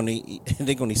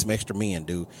need some extra men,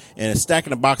 dude. And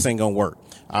stacking the box ain't gonna work.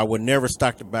 I would never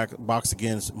stack the box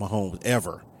against Mahomes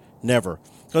ever, never,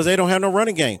 because they don't have no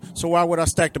running game. So why would I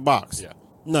stack the box? Yeah.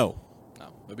 No.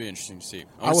 It'll be interesting to see.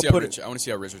 I I would want to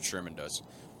see how Richard Sherman does.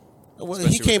 Well,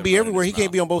 Especially he with can't him be running everywhere. his He can't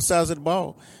mouth. be on both sides of the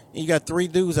ball. And you got 3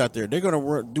 dudes out there. They're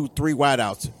gonna do 3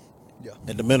 wideouts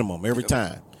at the minimum every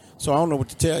time. So I don't know what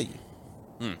to tell you.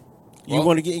 You Well-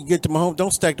 want to get to Mahomes?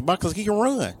 Don't stack the box because he can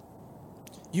run.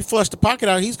 You flush the pocket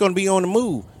out, he's going to be on the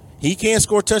move. He can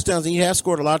score touchdowns, and he has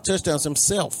scored a lot of touchdowns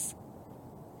himself.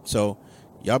 So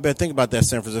y'all better think about that,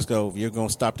 San Francisco. If you're going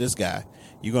to stop this guy,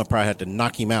 you're going to probably have to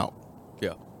knock him out.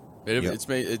 Yeah, Yep.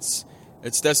 it's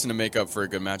destined to make up for a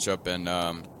good matchup, and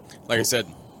like I said,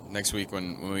 next week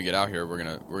when we get out here, we're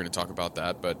gonna talk about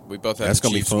that. But we both have That's the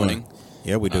going to be Chiefs fun. winning.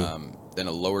 Yeah, we do. Then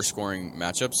a lower scoring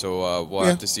matchup, so we'll Yeah.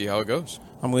 have to see how it goes.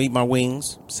 I'm going to eat my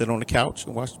wings, sit on the couch,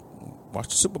 and watch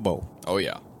the Super Bowl. Oh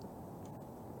yeah.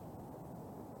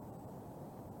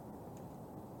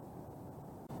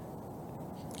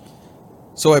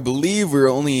 So I believe we're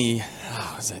only,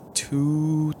 is that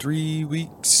 2-3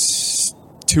 weeks?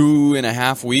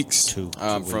 2.5 weeks Two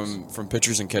from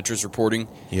pitchers and catchers reporting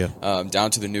Yeah.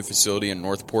 down to the new facility in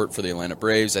Northport for the Atlanta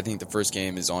Braves. I think the first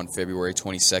game is on February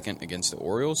 22nd against the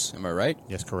Orioles. Am I right?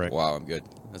 Yes, correct. Wow, I'm good.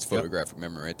 That's photographic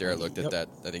memory right there. I looked Yep. at that,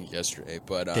 I think, yesterday.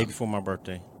 But Day before my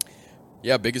birthday.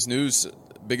 yeah, biggest news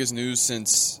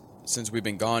since we've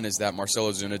been gone is that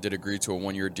Marcell Ozuna did agree to a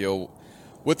 1-year deal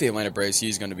with the Atlanta Braves.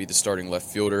 He's going to be the starting left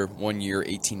fielder, 1 year,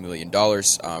 $18 million.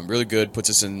 Really good.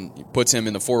 Puts him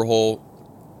in the 4-hole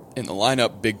in the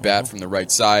lineup. Big bat from the right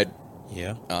side.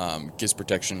 Yeah. Gives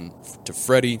protection to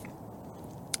Freddie.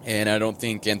 And I don't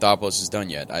think Anthopoulos is done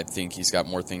yet. I think he's got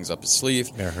more things up his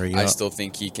sleeve. Better hurry I up. still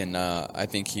think he can. I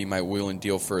think he might wheel and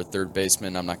deal for a third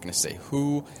baseman. I'm not going to say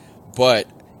who, but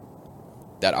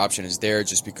that option is there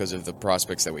just because of the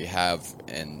prospects that we have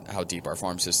and how deep our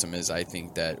farm system is. I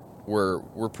think that we're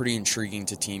pretty intriguing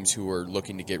to teams who are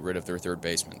looking to get rid of their third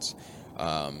basemen.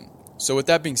 So with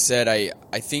that being said,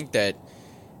 I think that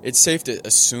it's safe to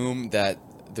assume that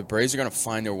the Braves are going to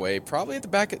find their way probably at the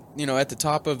back, at the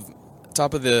top of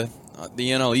the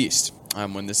NL East.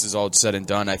 When this is all said and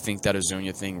done, I think that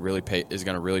Ozuna thing is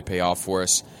going to really pay off for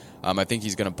us. I think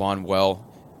he's going to bond well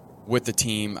with the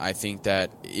team. I think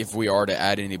that if we are to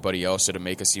add anybody else, it'll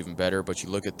make us even better. But you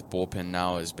look at the bullpen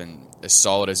now, has been as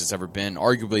solid as it's ever been.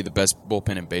 Arguably the best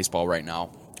bullpen in baseball right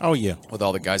now Oh, yeah. with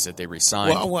all the guys that they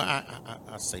re-signed. Well,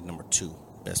 I say number 2,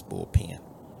 best bullpen.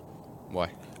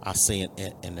 Why? I say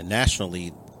in the National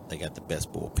League, they got the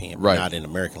best bullpen. But Right. not in the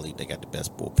American League, they got the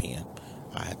best bullpen.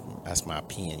 That's my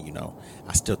opinion,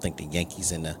 I still think the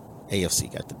Yankees in the AFC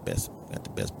got the best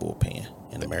bullpen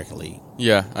in the American League.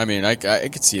 Yeah, I mean, I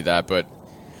could see that, but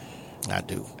I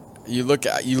do. you look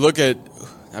at.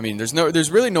 I mean,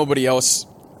 there's really nobody else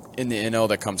in the NL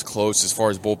that comes close as far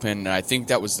as bullpen, and I think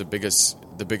that was the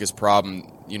biggest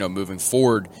problem, moving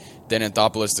forward. Then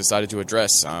Anthopoulos decided to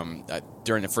address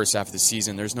during the first half of the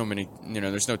season. There's no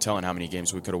telling how many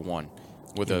games we could have won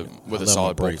with a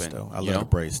solid Braves, bullpen. though. I love the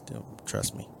Braves still.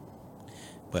 Trust me.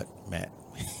 But Matt,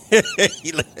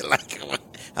 you look like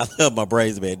I love my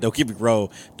Braves, man. Don't keep it wrong.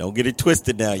 Don't get it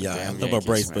twisted now, y'all. Damn I love my Yankees,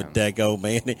 Braves, man. but daggone,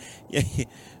 man.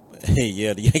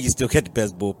 Yeah, the Yankees still got the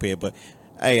best bullpen, but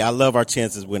hey, I love our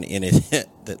chances winning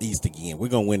the East again. We're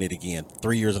gonna win it again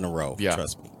 3 years in a row. Yeah.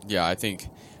 Trust me. Yeah, I think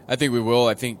we will.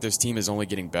 I think this team is only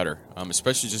getting better,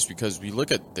 especially just because we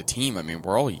look at the team. I mean,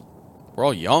 we're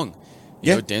all young.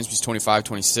 Yeah. Dansby's 25,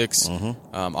 26.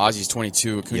 Ozzy's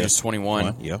 22. Acuna's Yeah.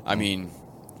 21. Yeah. I mean,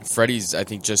 Freddie's, I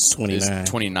think, just 29. is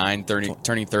 29, 30,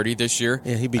 turning 30 this year.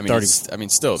 Yeah, he'd be I mean, 30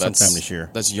 still, that's sometime this year.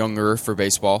 That's younger for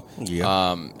baseball.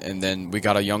 Yeah. And then we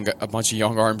got a bunch of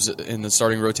young arms in the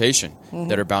starting rotation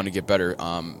that are bound to get better.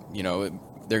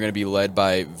 They're going to be led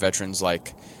by veterans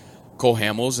like Cole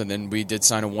Hamels, and then we did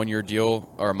sign a 1-year deal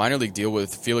or a minor league deal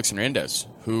with Felix Hernandez,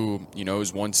 who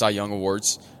has won Cy Young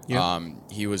awards. Yeah.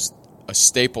 He was a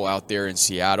staple out there in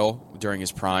Seattle during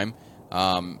his prime.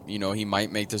 He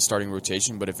might make the starting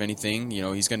rotation, but if anything,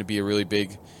 he's going to be a really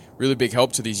big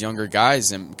help to these younger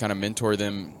guys and kind of mentor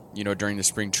them, during the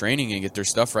spring training and get their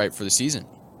stuff right for the season.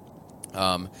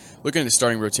 Looking at the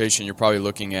starting rotation, you're probably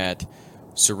looking at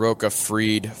Soroka,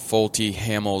 Fried, Folty,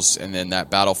 Hamels, and then that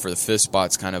battle for the fifth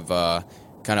spot's kind of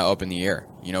up in the air.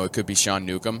 It could be Sean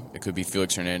Newcomb, it could be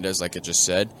Felix Hernandez, like I just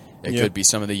said. It Yeah. could be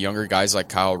some of the younger guys like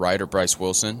Kyle Wright or Bryce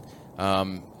Wilson.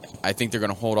 I think they're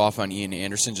going to hold off on Ian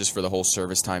Anderson just for the whole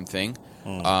service time thing.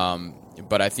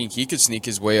 But I think he could sneak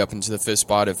his way up into the fifth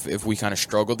spot if we kind of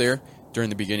struggle there during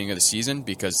the beginning of the season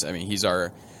because, I mean, he's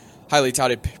our highly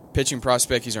touted pitching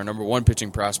prospect. He's our number 1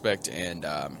 pitching prospect, and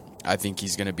I think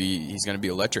he's going to be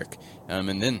electric.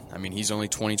 And then, I mean, he's only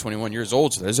 20, 21 years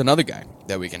old, so there's another guy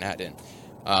that we can add in.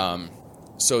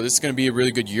 So this is going to be a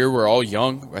really good year. We're all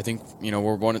young. I think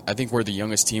we're the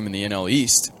youngest team in the NL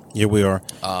East. Yeah, we are.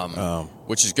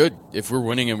 Which is good. If we're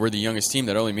winning and we're the youngest team,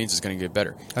 that only means it's going to get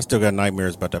better. I still got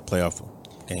nightmares about that playoff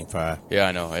Game 5. Yeah,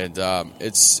 I know. And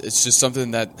it's just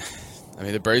something that, I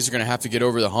mean, the Braves are going to have to get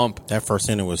over the hump. That first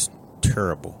inning was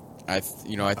terrible.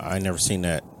 I never seen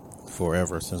that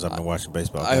forever since I've been watching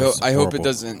baseball. I hope it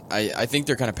doesn't. I think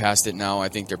they're kind of past it now. I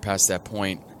think they're past that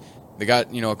point. They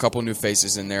got, a couple new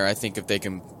faces in there. I think if they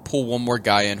can pull one more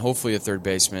guy in, hopefully a third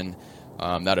baseman,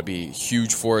 that'll be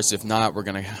huge for us. If not, we're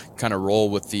going to kind of roll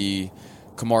with the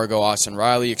Camargo, Austin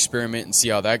Riley experiment and see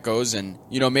how that goes. And,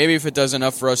 maybe if it does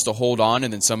enough for us to hold on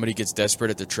and then somebody gets desperate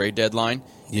at the trade deadline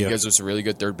and gives us a really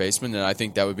good third baseman, then I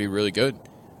think that would be really good.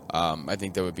 I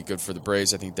think that would be good for the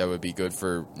Braves. I think that would be good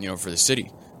for, for the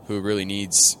city, who really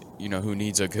needs,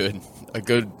 a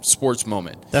good sports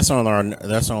moment. That's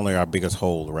only our biggest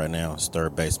hole right now is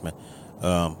third baseman.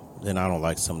 Then I don't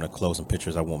like some of the closing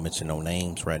pitchers. I won't mention no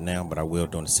names right now, but I will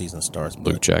during the season starts.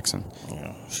 Luke Jackson.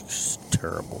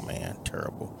 Terrible, man.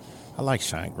 Terrible. I like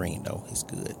Shine Green, though. He's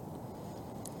good.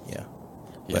 Yeah.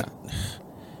 But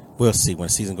we'll see. When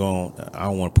the season goes on, I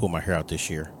don't want to pull my hair out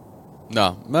this year.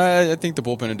 No. I think the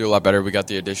bullpen will do a lot better. We got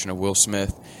the addition of Will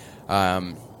Smith,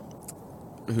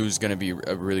 who's going to be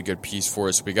a really good piece for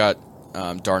us. We got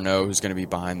Darno, who's going to be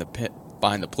behind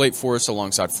the plate for us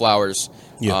alongside Flowers,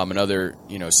 another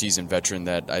seasoned veteran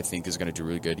that I think is going to do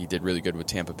really good. He did really good with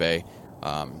Tampa Bay.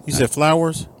 You said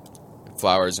Flowers?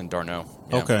 Flowers and Darno.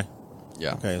 Yeah. Okay.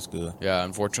 Yeah. Okay, that's good. Yeah,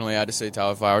 unfortunately I had to say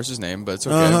Tyler Flowers' name, but it's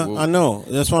okay. I know.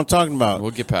 That's what I'm talking about.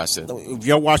 We'll get past it. If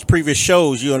y'all watch previous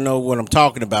shows, you'll know what I'm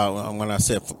talking about. When I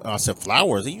said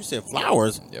Flowers, you said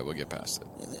Flowers. Yeah, we'll get past it.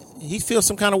 He feels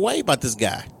some kind of way about this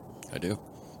guy. I do.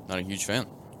 Not a huge fan.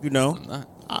 I'm not.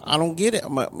 I don't get it. I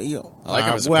like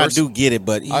him as a person. I do get it,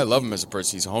 but I love him as a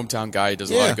person. He's a hometown guy. He does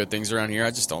a lot of good things around here.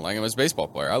 I just don't like him as a baseball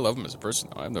player. I love him as a person,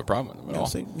 though. I have no problem with him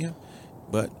at all.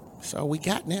 But so we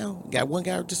got now. We got one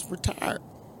guy who just retired.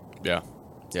 Yeah.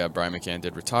 Yeah, Brian McCann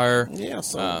did retire. Yeah,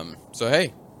 so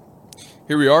hey,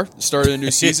 here we are, start of a new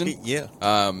season. Yeah.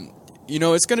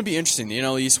 It's going to be interesting. The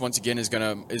NL East once again is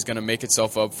going to make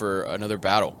itself up for another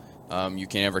battle. You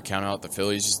can't ever count out the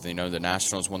Phillies. The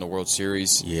Nationals won the World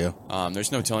Series. Yeah.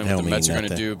 There's no telling what the Mets are going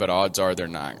to do, but odds are they're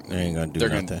not. They ain't going to do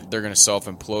nothing. They're going to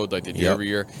self-implode like they do every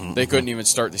year. Mm-hmm. They couldn't even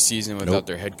start the season without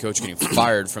their head coach getting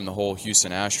fired from the whole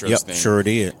Houston Astros thing. Sure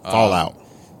did. Fallout.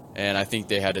 And I think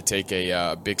they had to take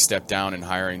a big step down in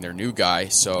hiring their new guy.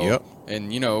 So,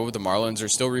 and the Marlins are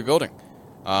still rebuilding.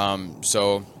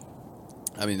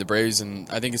 The Braves, and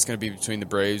I think it's going to be between the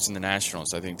Braves and the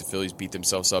Nationals. I think the Phillies beat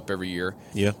themselves up every year.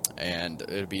 Yeah. And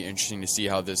it'll be interesting to see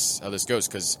how this goes,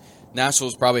 because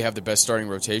Nationals probably have the best starting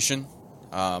rotation,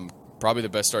 probably the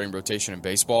best starting rotation in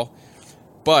baseball.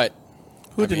 But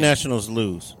who did the Nationals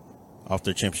lose off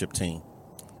their championship team?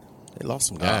 They lost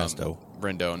some guys, though.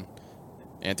 Rendon.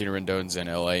 Anthony Rendon's in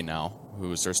L.A. now, who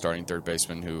was their starting third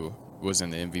baseman, who was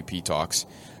in the MVP talks.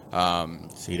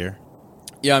 See there?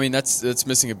 Yeah, I mean, that's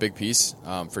missing a big piece,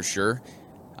 for sure.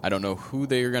 I don't know who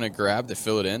they are going to grab to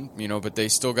fill it in, but they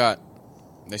still got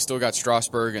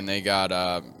Strasburg, and they got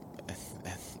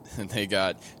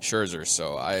Scherzer.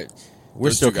 So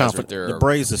we're still confident. The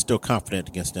Braves are still confident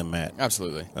against them, Matt.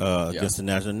 Absolutely. Against the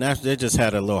Nationals. They just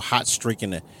had a little hot streak in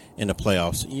the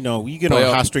playoffs. You get on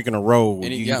a hot streak in a row,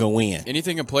 you can win.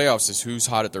 Anything in playoffs is who's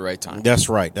hot at the right time. That's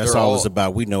right. That's all it's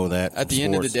about. We know that. At the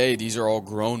end of the day, these are all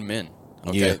grown men.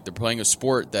 Okay, they're playing a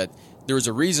sport that there was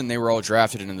a reason they were all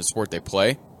drafted in the sport they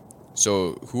play.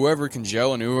 So whoever can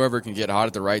gel and whoever can get hot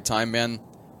at the right time, man,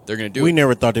 they're going to do it. We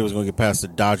never thought they was going to get past the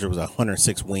Dodgers with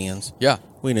 106 wins. Yeah,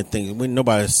 we didn't think.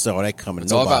 Nobody saw that coming.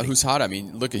 It's all about who's hot. I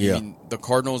mean, look at the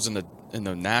Cardinals and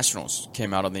the Nationals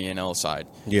came out on the NL side.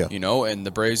 Yeah, and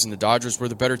the Braves and the Dodgers were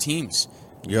the better teams.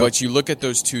 Yep. But you look at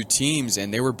those two teams,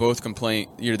 and they were both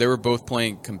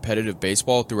playing competitive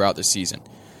baseball throughout the season.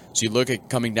 So you look at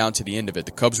coming down to the end of it,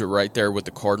 the Cubs were right there with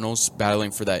the Cardinals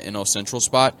battling for that NL Central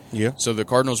spot. Yeah. So the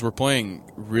Cardinals were playing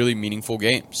really meaningful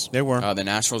games. They were. The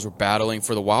Nationals were battling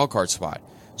for the wild card spot.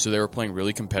 So they were playing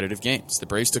really competitive games. The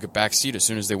Braves took a back seat as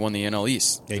soon as they won the NL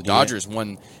East. The Dodgers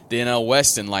won the NL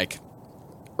West in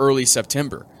early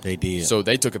September. They did. So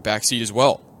they took a back seat as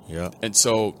well. Yeah. And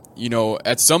so,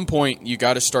 at some point you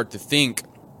got to start to think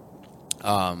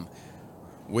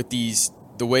with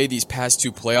the way these past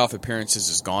two playoff appearances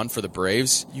has gone for the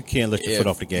Braves. You can't let your foot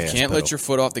off the gas. You can't let your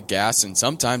foot off the gas, and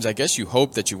sometimes I guess you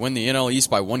hope that you win the NL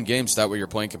East by one game so that way you're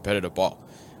playing competitive ball.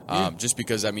 just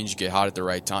because that means you get hot at the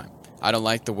right time. I don't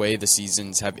like the way the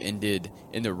seasons have ended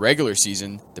in the regular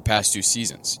season the past 2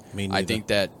 seasons. I think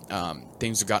that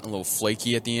things have gotten a little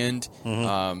flaky at the end.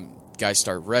 Guys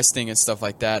start resting and stuff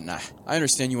like that. And I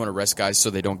understand you want to rest guys so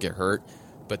they don't get hurt,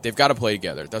 but they've got to play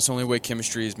together. That's the only way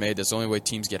chemistry is made. That's the only way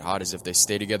teams get hot is if they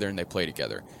stay together and they play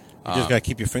together. You just got to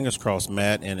keep your fingers crossed,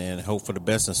 Matt, and hope for the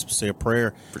best and say a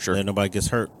prayer For sure. that nobody gets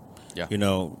hurt. Yeah. You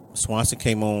know, Swanson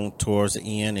came on towards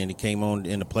the end, and he came on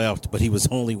in the playoffs, but he was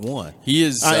only one. He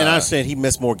is, and I said he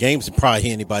missed more games than probably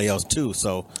anybody else too.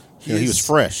 So he was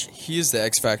fresh. He is the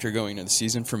X factor going into the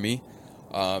season for me,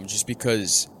 just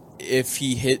because if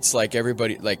he hits like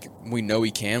everybody, like we know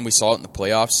he can, we saw it in the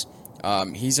playoffs.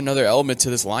 He's another element to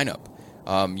this lineup.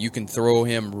 You can throw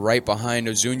him right behind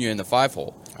Ozuna in the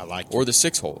 5-hole. I like him. Or the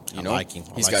 6-hole. You know, like him.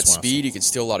 He's like got Swanson. speed. He can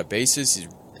steal a lot of bases. He's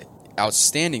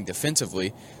outstanding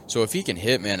defensively. So if he can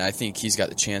hit, man, I think he's got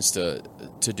the chance to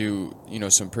do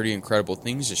some pretty incredible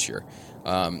things this year.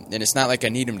 And it's not like I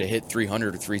need him to hit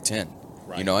 300 or 310.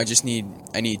 Right.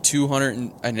 I need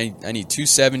 200. I need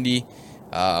 270.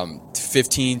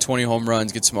 15, 20 home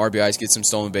runs, get some RBIs, get some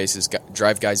stolen bases,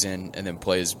 drive guys in, and then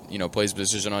plays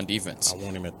position on defense. I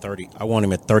want him at 30. I want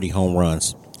him at 30 home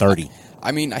runs. 30.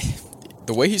 I mean,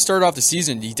 the way he started off the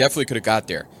season, he definitely could have got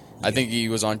there. Yeah. I think he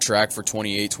was on track for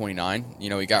 28, 29.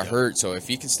 He got hurt, so if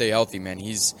he can stay healthy, man,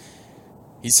 he's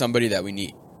somebody that we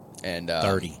need. And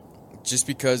 30. Just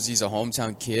because he's a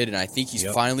hometown kid, and I think he's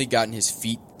finally gotten his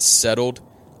feet settled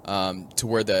to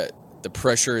where the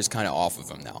pressure is kind of off of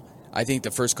him now. I think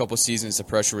the first couple seasons, the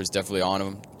pressure was definitely on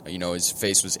him. His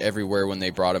face was everywhere when they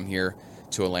brought him here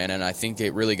to Atlanta, and I think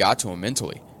it really got to him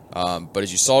mentally. But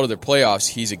as you saw to their playoffs,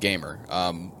 he's a gamer.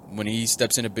 When he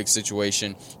steps in a big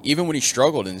situation, even when he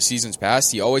struggled in the seasons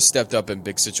past, he always stepped up in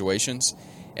big situations.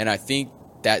 And I think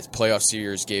that playoff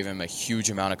series gave him a huge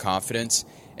amount of confidence,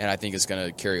 and I think it's going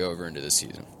to carry over into this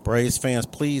season. Braves fans,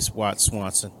 please watch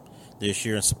Swanson this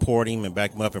year and support him and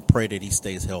back him up and pray that he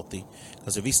stays healthy.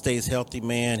 Because if he stays healthy,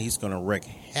 man, he's going to wreak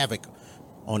havoc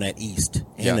on that East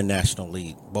and the National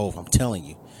League. Both, I'm telling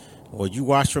you. What you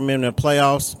watch from him in the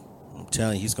playoffs, I'm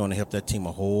telling you, he's going to help that team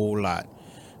a whole lot.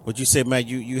 What you said, Matt,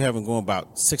 you have him going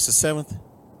about 6th or 7th?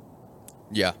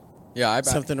 Yeah. Yeah.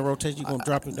 7th in the rotation, you're going to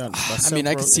drop him down? I mean,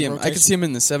 I could see him. I could see him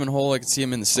in the 7-hole. I could see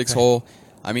him in the 6-hole.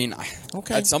 I mean,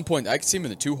 at some point, I could see him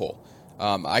in the 2-hole.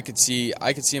 I could see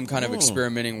him kind of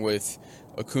experimenting with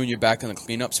Acuna back in the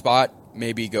cleanup spot.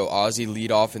 Maybe go Ozzie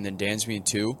lead off and then Dansby in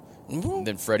 2,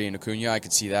 then Freddie and Acuna. I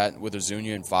could see that with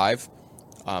Ozuna in 5.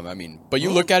 But you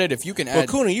look at it, if you can add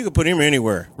Acuna, you can put him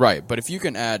anywhere, right? But if you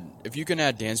can add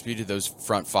Dansby to those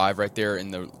front 5 right there in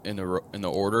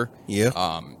the order,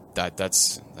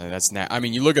 that's I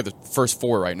mean, you look at the first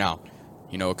 4 right now.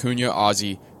 Acuna,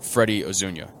 Ozzie, Freddie,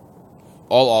 Ozuna,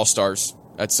 all stars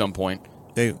at some point.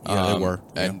 They were,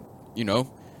 and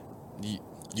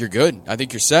you're good. I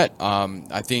think you're set.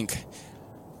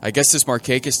 I guess this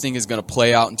Markakis thing is going to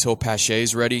play out until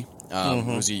Pache's ready.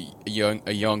 Who's a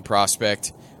young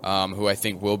prospect who I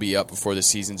think will be up before the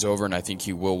season's over, and I think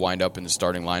he will wind up in the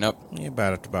starting lineup. Yeah,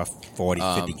 about 40,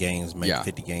 50 games, maybe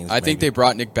 50 games. I think they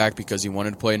brought Nick back because he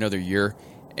wanted to play another year,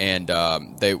 and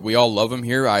we all love him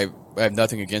here. I have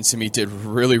nothing against him. He did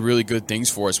really, really good things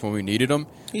for us when we needed him.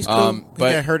 He's cool. He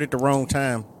got hurt at the wrong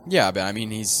time. Yeah, but I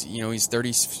mean, he's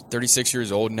 36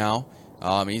 years old now.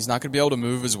 He's not going to be able to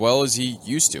move as well as he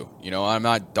used to. I'm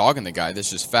not dogging the guy. That's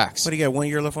just facts. What, he got 1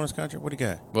 year left on his contract? What he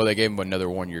got? Well, they gave him another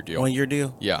 1-year deal. 1-year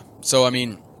deal? Yeah. So, I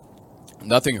mean,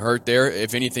 nothing hurt there.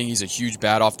 If anything, he's a huge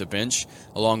bat off the bench,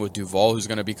 along with Duvall, who's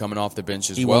going to be coming off the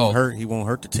bench as well. He won't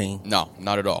hurt the team. No,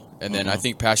 not at all. And then I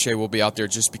think Pache will be out there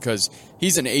just because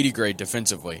he's an 80 grade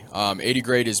defensively. 80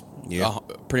 grade is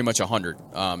pretty much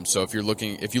 100. So if you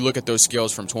look at those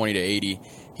scales from 20 to 80,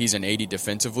 he's an 80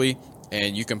 defensively.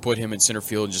 And you can put him in center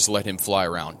field and just let him fly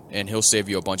around, and he'll save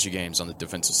you a bunch of games on the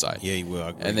defensive side. Yeah, he will. I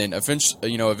agree. And then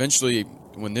eventually,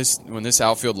 when this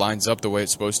outfield lines up the way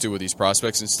it's supposed to with these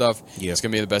prospects and stuff, it's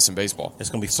gonna be the best in baseball. It's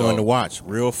gonna be fun to watch.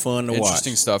 Real fun to watch.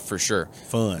 Interesting stuff for sure.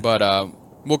 Fun. But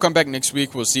we'll come back next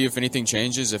week. We'll see if anything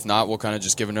changes. If not, we'll kind of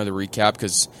just give another recap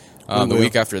because the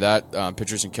week after that,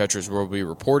 pitchers and catchers will be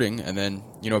reporting, and then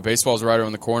baseball's right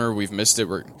around the corner. We've missed it.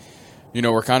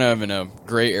 We're kind of in a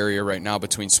gray area right now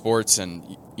between sports,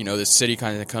 and the city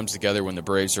kind of comes together when the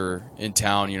Braves are in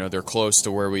town. They're close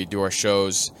to where we do our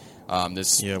shows.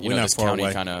 This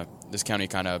county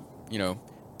kind of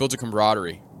builds a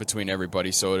camaraderie between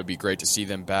everybody. So it'd be great to see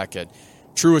them back at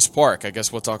Truist Park. I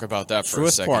guess we'll talk about that for a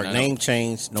Truist second. Park, I know. name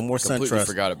change, no more Completely SunTrust.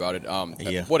 forgot about it.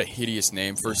 Yeah. What a hideous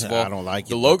name, first of all. I don't like it,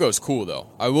 The but- logo's cool, though.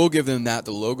 I will give them that.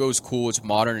 The logo's cool. It's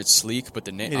modern. It's sleek. But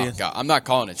the name, It oh, is. God, I'm not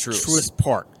calling it Truist. Truist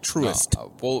Park, Truist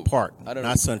Well, Park, I don't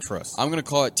not know. SunTrust. I'm going to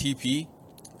call it TP.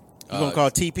 You gonna call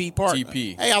it TP Park?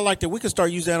 TP. Hey, I like that. We can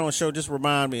start using that on the show. Just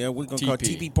remind me. We're gonna call it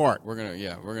TP Park. We're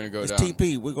gonna go It's down.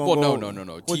 TP. We're gonna Well, go.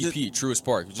 no. What's TP, it? Truist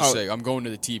Park. You just Oh. say I'm going to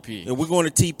the TP. Yeah, we're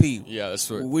going to TP. Yeah, that's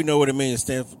what. We know what it means.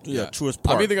 Stand for Truist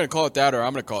Park. I'm either gonna call it that or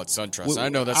I'm gonna call it SunTrust. I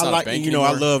know that's I not like, a bank you know,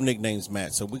 anymore. I love nicknames,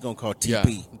 Matt. So we're gonna call it Yeah,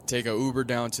 TP. take a Uber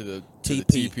down to the TP.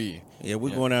 TP. Yeah,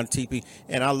 we're going down to TP,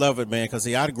 and I love it, man. Because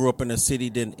I grew up in the city.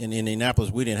 In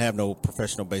Indianapolis, we didn't have no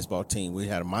professional baseball team. We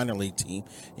had a minor league team.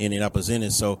 Indianapolis in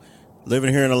it. So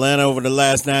living here in Atlanta over the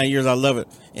last 9 years, I love it.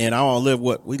 And I don't live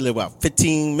we live about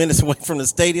 15 minutes away from the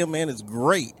stadium. Man, it's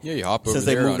great. Yeah, you hop over Since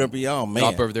there. they moved up, oh man,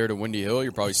 Hop over there to Windy Hill.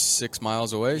 You're probably 6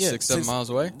 miles away, Yeah, 7 miles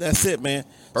away. That's it, man.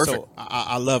 Perfect. So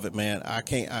I love it, man.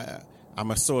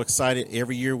 I'm so excited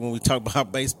every year when we talk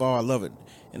about baseball. I love it.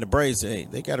 And the Braves, hey,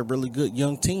 they got a really good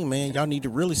young team, man. Y'all need to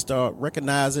really start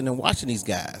recognizing and watching these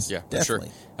guys. Yeah, for definitely.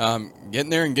 sure. Get in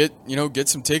there and get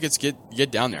some tickets.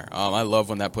 Get down there. I love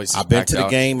when that place is I've been packed to the out.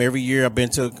 game every year. I've been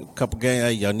to a couple games.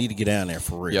 Hey, y'all need to get down there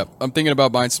for real. Yep, I'm thinking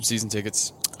about buying some season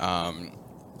tickets,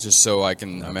 just so I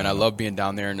can. I love being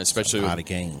down there, and especially a lot of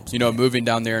games. moving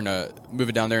down there in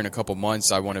a couple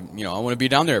months. I want to be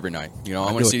down there every night. I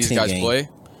want do to a see these 10 guys game. play.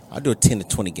 I do a 10 to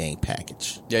 20 game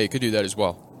package. Yeah, you could do that as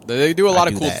well. They do a lot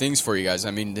of do cool that. things for you guys.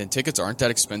 I mean, the tickets aren't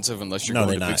that expensive unless you're No,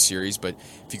 going to they're big not. series. But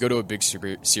if you go to a big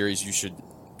series, you should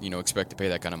expect to pay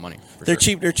that kind of money. For They're sure.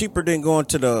 cheap. They're cheaper than going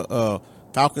to the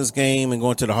Falcons game and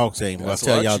going to the Hawks game. I'll That's a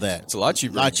tell lot y'all cheap- that. It's a lot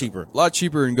cheaper. A lot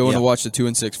cheaper. than going Yeah. to watch the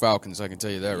 2-6 Falcons. I can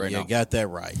tell you that right You now. got that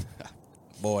right.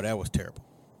 Boy, that was terrible.